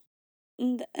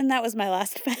 And that was my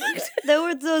last fact.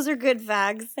 Those are good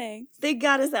facts. Thanks. They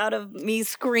got us out of me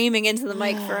screaming into the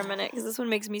mic for a minute because this one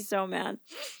makes me so mad.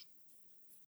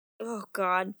 Oh,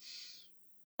 God.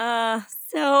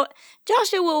 So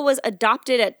Joshua was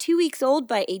adopted at 2 weeks old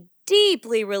by a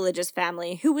deeply religious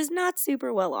family who was not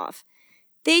super well off.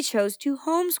 They chose to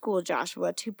homeschool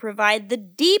Joshua to provide the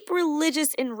deep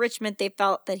religious enrichment they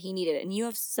felt that he needed. And you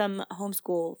have some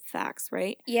homeschool facts,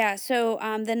 right? Yeah, so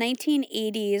the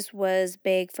 1980s was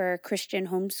big for Christian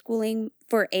homeschooling,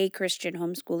 for a Christian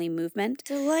homeschooling movement.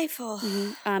 Delightful.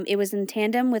 Mm-hmm. It was in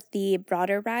tandem with the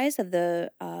broader rise of the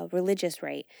religious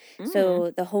right.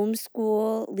 So the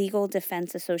Homeschool Legal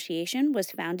Defense Association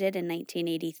was founded in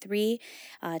 1983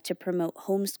 to promote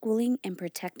homeschooling and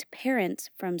protect parents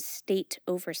from state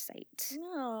oversight.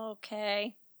 Oh,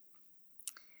 okay.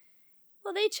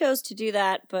 Well, they chose to do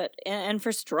that, and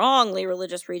for strongly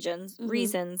religious reasons.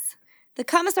 The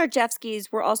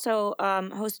Komisarjevskis were also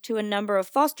host to a number of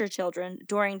foster children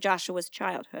during Joshua's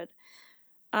childhood.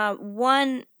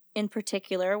 One in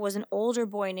particular was an older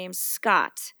boy named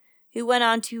Scott, who went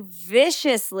on to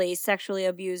viciously sexually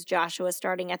abuse Joshua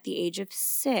starting at the age of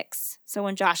 6, so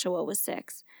when Joshua was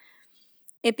 6.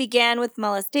 It began with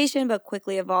molestation, but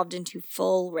quickly evolved into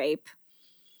full rape.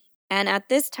 And at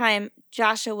this time,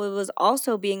 Joshua was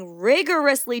also being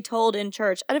rigorously told in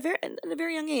church at a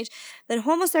very young age that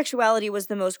homosexuality was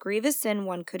the most grievous sin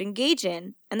one could engage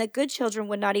in, and that good children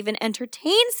would not even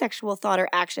entertain sexual thought or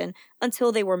action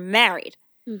until they were married.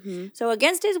 Mm-hmm. So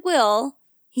against his will,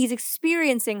 he's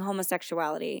experiencing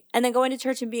homosexuality and then going to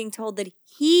church and being told that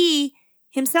he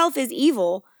himself is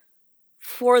evil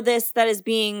for this that is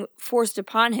being forced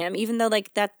upon him, even though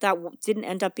like that didn't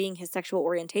end up being his sexual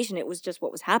orientation. It was just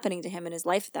what was happening to him in his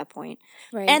life at that point.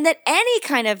 Right. And that any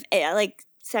kind of like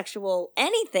sexual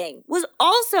anything was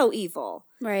also evil.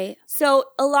 Right. So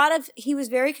he was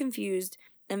very confused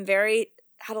and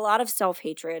had a lot of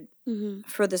self-hatred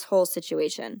for this whole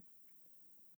situation.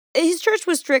 His church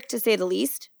was strict, to say the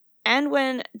least. And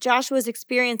when Joshua's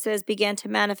experiences began to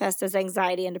manifest as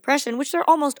anxiety and depression, which they're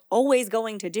almost always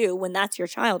going to do when that's your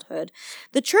childhood,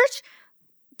 the church,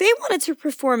 they wanted to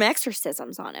perform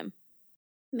exorcisms on him.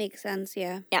 Makes sense,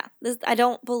 yeah. Yeah. I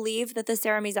don't believe that the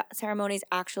ceremonies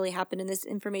actually happened, and this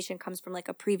information comes from like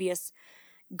a previous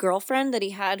girlfriend that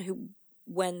he had who,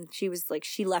 when she was like,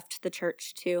 she left the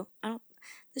church too.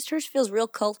 This church feels real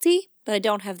culty, but I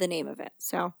don't have the name of it,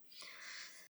 so...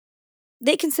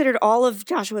 They considered all of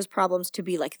Joshua's problems to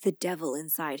be like the devil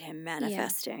inside him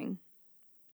manifesting.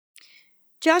 Yeah.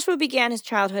 Joshua began his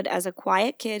childhood as a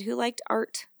quiet kid who liked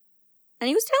art. And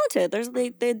he was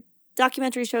talented. The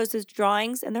documentary shows his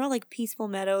drawings, and they're all like peaceful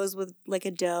meadows with like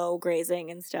a doe grazing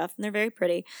and stuff, and they're very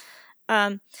pretty.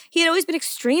 He had always been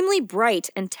extremely bright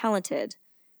and talented.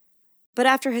 But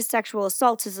after his sexual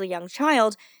assaults as a young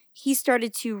child, he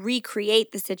started to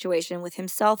recreate the situation with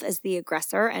himself as the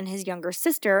aggressor and his younger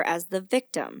sister as the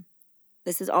victim.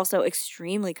 This is also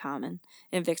extremely common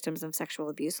in victims of sexual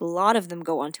abuse. A lot of them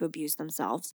go on to abuse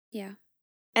themselves. Yeah.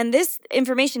 And this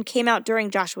information came out during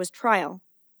Joshua's trial.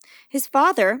 His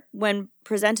father, when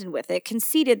presented with it,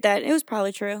 conceded that it was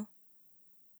probably true.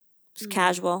 It was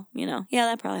casual, Yeah,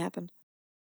 that probably happened.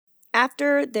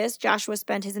 After this, Joshua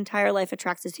spent his entire life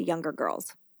attracted to younger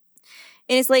girls.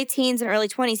 In his late teens and early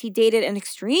 20s, he dated an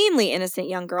extremely innocent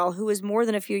young girl who was more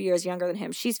than a few years younger than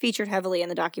him. She's featured heavily in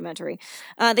the documentary.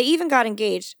 They even got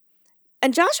engaged.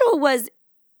 And Joshua was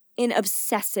in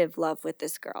obsessive love with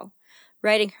this girl,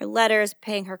 writing her letters,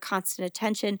 paying her constant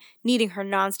attention, needing her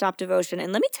nonstop devotion.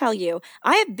 And let me tell you,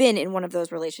 I have been in one of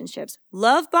those relationships.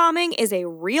 Love bombing is a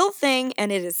real thing,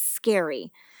 and it is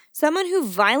scary. Someone who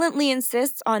violently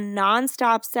insists on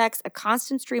nonstop sex, a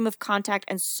constant stream of contact,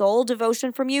 and sole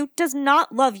devotion from you does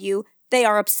not love you. They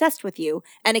are obsessed with you,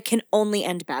 and it can only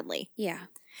end badly. Yeah.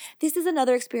 This is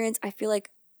another experience I feel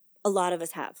like a lot of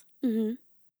us have. Mm-hmm.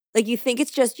 Like, you think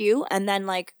it's just you, and then,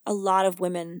 like, a lot of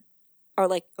women are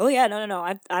like, oh, yeah,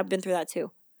 no, I've been through that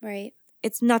too. Right.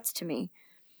 It's nuts to me.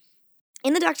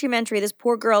 In the documentary, this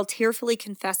poor girl tearfully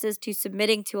confesses to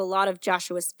submitting to a lot of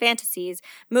Joshua's fantasies,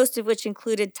 most of which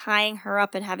included tying her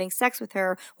up and having sex with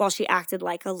her while she acted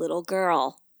like a little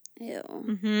girl. Ew.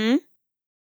 Mm-hmm.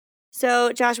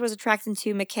 So Joshua's attraction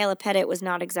to Michaela Pettit was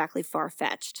not exactly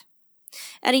far-fetched.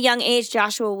 At a young age,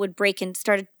 Joshua would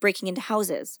started breaking into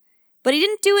houses. But he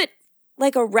didn't do it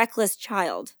like a reckless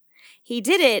child. He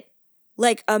did it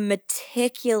like a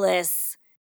meticulous,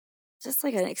 just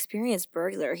like an experienced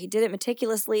burglar. He did it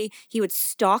meticulously. He would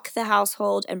stalk the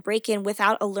household and break in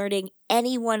without alerting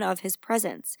anyone of his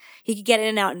presence. He could get in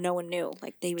and out and no one knew.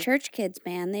 Like they would, church kids,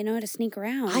 man, they know how to sneak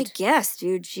around. I guess,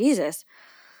 dude, Jesus.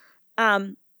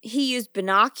 He used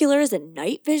binoculars and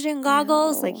night vision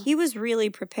goggles. Ew. Like he was really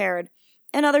prepared,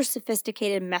 and other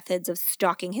sophisticated methods of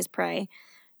stalking his prey.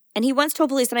 And he once told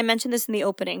police, and I mentioned this in the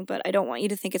opening, but I don't want you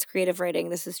to think it's creative writing.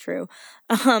 This is true.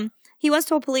 He once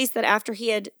told police that after he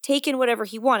had taken whatever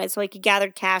he wanted, so like he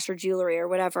gathered cash or jewelry or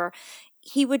whatever,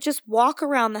 he would just walk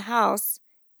around the house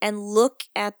and look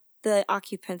at the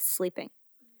occupants sleeping,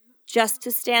 just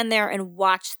to stand there and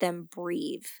watch them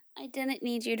breathe. I didn't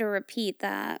need you to repeat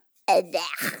that. I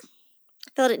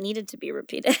felt it needed to be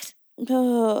repeated.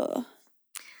 Ugh.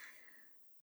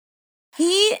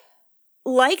 He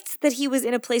liked that he was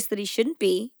in a place that he shouldn't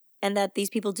be and that these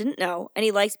people didn't know, and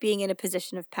he liked being in a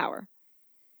position of power.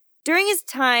 During his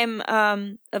time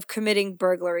of committing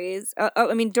burglaries,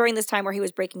 during this time where he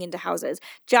was breaking into houses,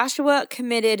 Joshua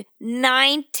committed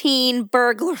 19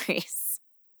 burglaries.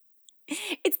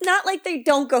 It's not like they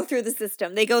don't go through the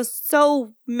system. They go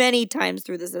so many times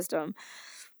through the system.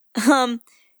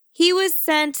 He was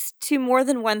sent to more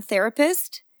than one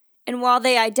therapist, and while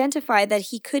they identified that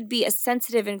he could be a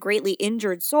sensitive and greatly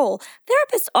injured soul,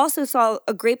 therapists also saw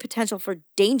a great potential for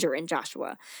danger in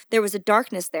Joshua. There was a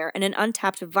darkness there and an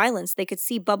untapped violence they could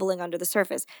see bubbling under the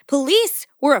surface. Police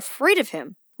were afraid of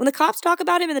him. When the cops talk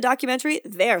about him in the documentary,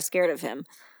 they're scared of him.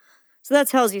 So that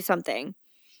tells you something.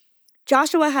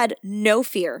 Joshua had no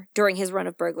fear during his run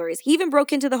of burglaries. He even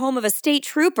broke into the home of a state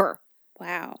trooper.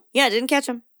 Wow. Yeah, didn't catch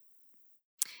him.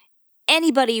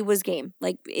 Anybody was game.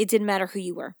 Like, it didn't matter who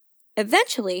you were.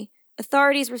 Eventually,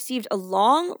 authorities received a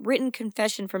long written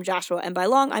confession from Joshua, and by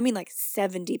long, I mean like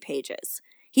 70 pages.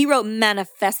 He wrote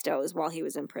manifestos while he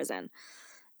was in prison.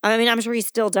 I mean, I'm sure he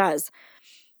still does.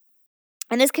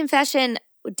 And this confession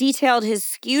detailed his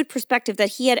skewed perspective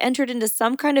that he had entered into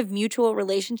some kind of mutual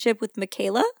relationship with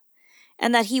Michaela,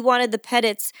 and that he wanted the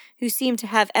Pettits, who seemed to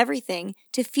have everything,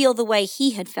 to feel the way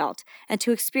he had felt, and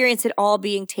to experience it all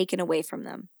being taken away from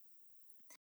them.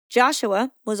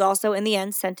 Joshua was also, in the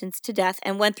end, sentenced to death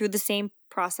and went through the same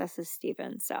process as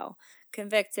Stephen. So,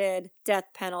 convicted, death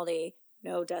penalty,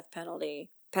 no death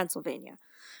penalty, Pennsylvania.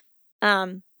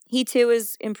 He, too,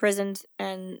 is imprisoned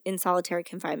and in solitary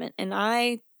confinement. And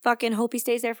I fucking hope he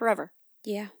stays there forever.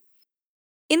 Yeah.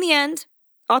 In the end,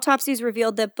 autopsies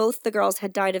revealed that both the girls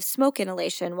had died of smoke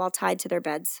inhalation while tied to their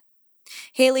beds.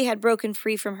 Haley had broken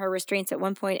free from her restraints at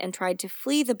one point and tried to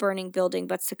flee the burning building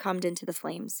but succumbed into the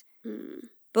flames.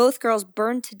 Both girls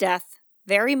burned to death,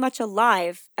 very much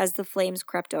alive as the flames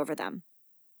crept over them.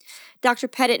 Dr.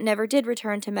 Pettit never did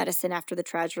return to medicine after the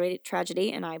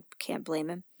tragedy, and I can't blame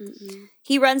him. Mm-mm.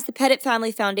 He runs the Pettit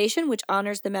Family Foundation, which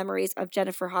honors the memories of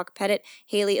Jennifer Hawk Pettit,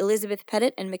 Haley Elizabeth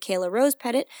Pettit, and Michaela Rose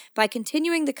Pettit by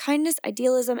continuing the kindness,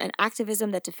 idealism, and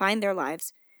activism that defined their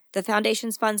lives. The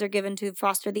foundation's funds are given to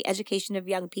foster the education of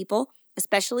young people,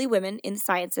 especially women, in the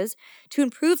sciences, to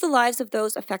improve the lives of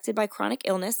those affected by chronic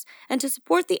illness, and to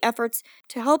support the efforts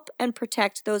to help and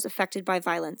protect those affected by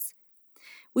violence.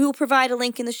 We will provide a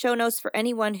link in the show notes for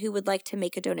anyone who would like to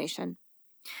make a donation.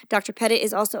 Dr. Pettit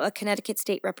is also a Connecticut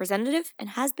state representative and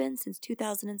has been since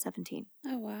 2017.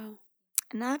 Oh, wow.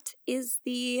 And that is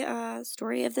the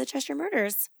story of the Cheshire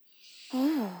murders.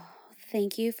 Oh,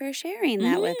 thank you for sharing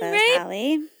that with us, right?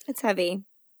 Hallie. It's heavy.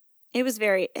 It was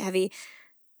very heavy.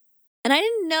 And I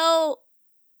didn't know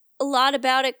a lot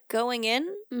about it going in.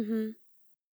 Mm-hmm.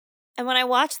 And when I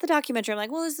watched the documentary, I'm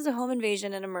like, well, this is a home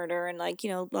invasion and a murder and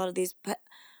a lot of these. But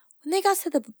when they got to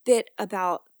the bit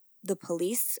about the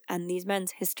police and these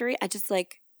men's history, I just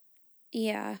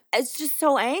yeah, it's just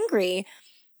so angry.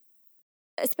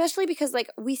 Especially because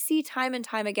we see time and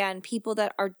time again people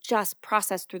that are just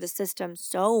processed through the system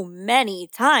so many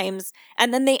times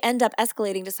and then they end up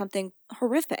escalating to something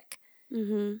horrific.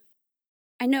 Mm-hmm.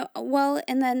 I know. Well,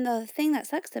 and then the thing that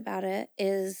sucks about it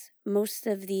is most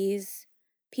of these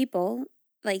people,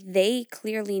 they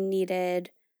clearly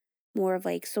needed more of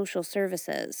social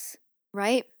services.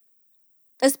 Right?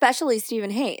 Especially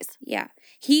Stephen Hayes. Yeah.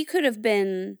 He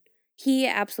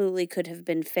absolutely could have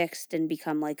been fixed and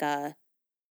become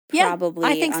probably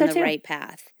I think on so the too. right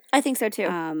path. I think so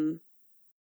too.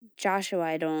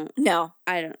 Joshua,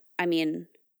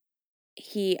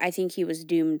 I think he was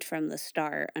doomed from the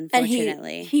start,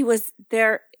 unfortunately. And he was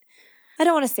there. I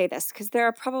don't want to say this because there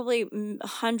are probably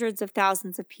hundreds of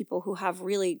thousands of people who have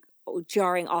really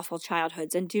jarring, awful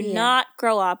childhoods and do not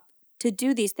grow up to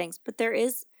do these things. But there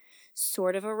is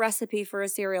sort of a recipe for a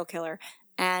serial killer.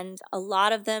 And a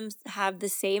lot of them have the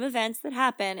same events that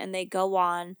happen and they go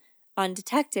on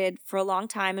undetected for a long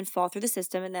time and fall through the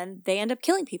system and then they end up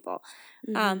killing people.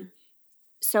 Mm-hmm.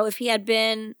 So if he had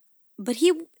been, but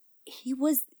he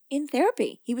was in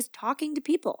therapy. He was talking to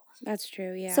people. That's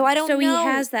true, yeah. So I don't know. So he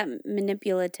has that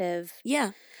manipulative.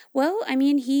 Yeah. Well,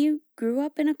 he grew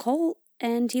up in a cult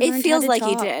and he learned how to talk. It feels like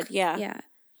he did, yeah. Yeah.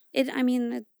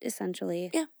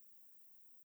 Essentially. Yeah.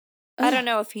 Ugh. I don't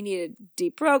know if he needed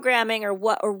deprogramming or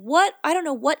what. I don't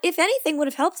know what, if anything, would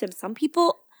have helped him. Some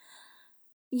people,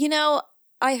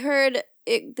 I heard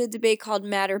the debate called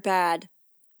Mad or Bad.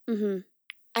 Mm-hmm.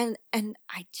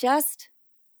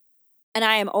 And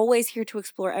I am always here to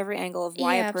explore every angle of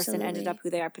why a person absolutely. ended up who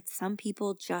they are. But some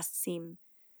people just seem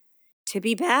to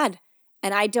be bad.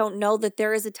 And I don't know that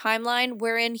there is a timeline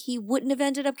wherein he wouldn't have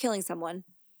ended up killing someone.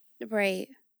 Right.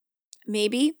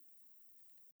 Maybe.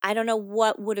 I don't know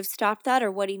what would have stopped that or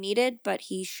what he needed, but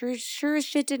he sure as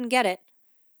shit didn't get it.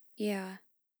 Yeah.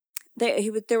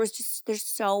 There's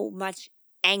so much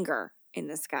anger in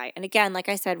this guy. And again, like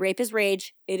I said, rape is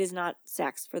rage. It is not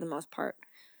sex for the most part.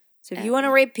 So if you want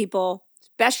to rape people,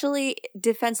 especially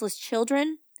defenseless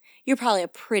children, you're probably a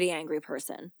pretty angry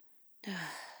person. Yeah.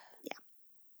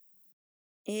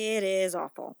 It is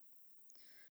awful.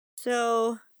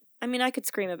 So, I could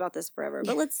scream about this forever,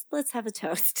 but let's have a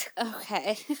toast.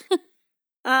 Okay.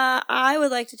 I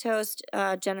would like to toast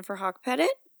Jennifer Hawk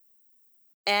Pettit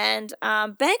and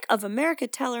Bank of America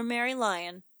teller Mary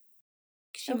Lyon.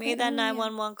 She made that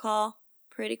 911 call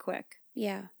pretty quick.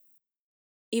 Yeah.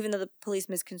 Even though the police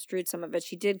misconstrued some of it,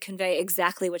 she did convey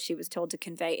exactly what she was told to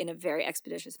convey in a very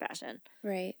expeditious fashion.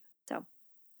 Right. So,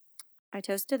 I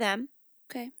toast to them.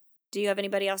 Okay. Do you have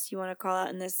anybody else you want to call out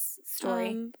in this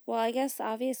story? Well, I guess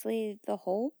obviously the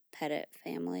whole Pettit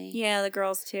family. Yeah, the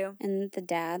girls too. And the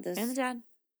dad. And the dad.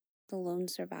 The lone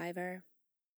survivor.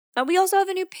 We also have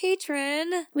a new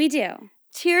patron. We do.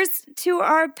 Cheers to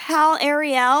our pal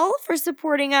Ariel for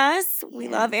supporting us. We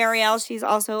love Ariel. She's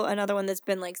also another one that's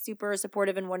been super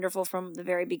supportive and wonderful from the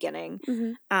very beginning.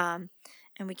 Mm-hmm.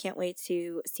 And we can't wait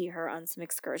to see her on some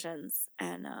excursions.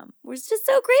 And we're just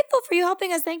so grateful for you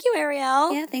helping us. Thank you,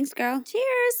 Ariel. Yeah, thanks, girl.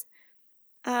 Cheers.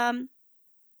 I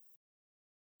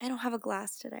don't have a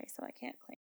glass today, so I can't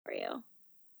clink for you.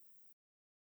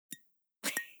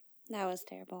 That was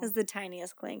terrible. It was the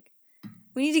tiniest clink.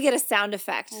 We need to get a sound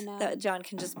effect that John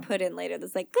can just put in later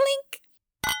that's clink.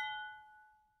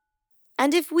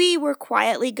 And if we were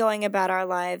quietly going about our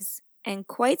lives and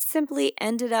quite simply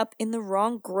ended up in the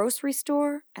wrong grocery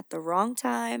store at the wrong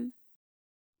time,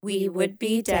 we would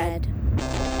be dead.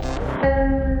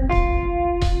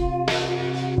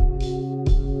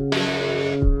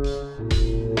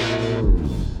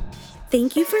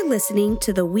 Thank you for listening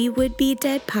to the We Would Be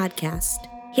Dead podcast.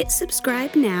 Hit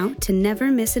subscribe now to never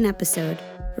miss an episode.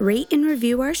 Rate and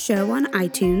review our show on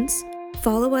iTunes.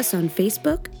 Follow us on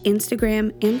Facebook,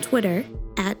 Instagram, and Twitter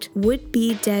at Would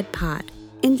Be Dead Pod.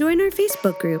 And join our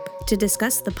Facebook group to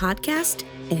discuss the podcast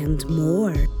and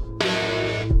more.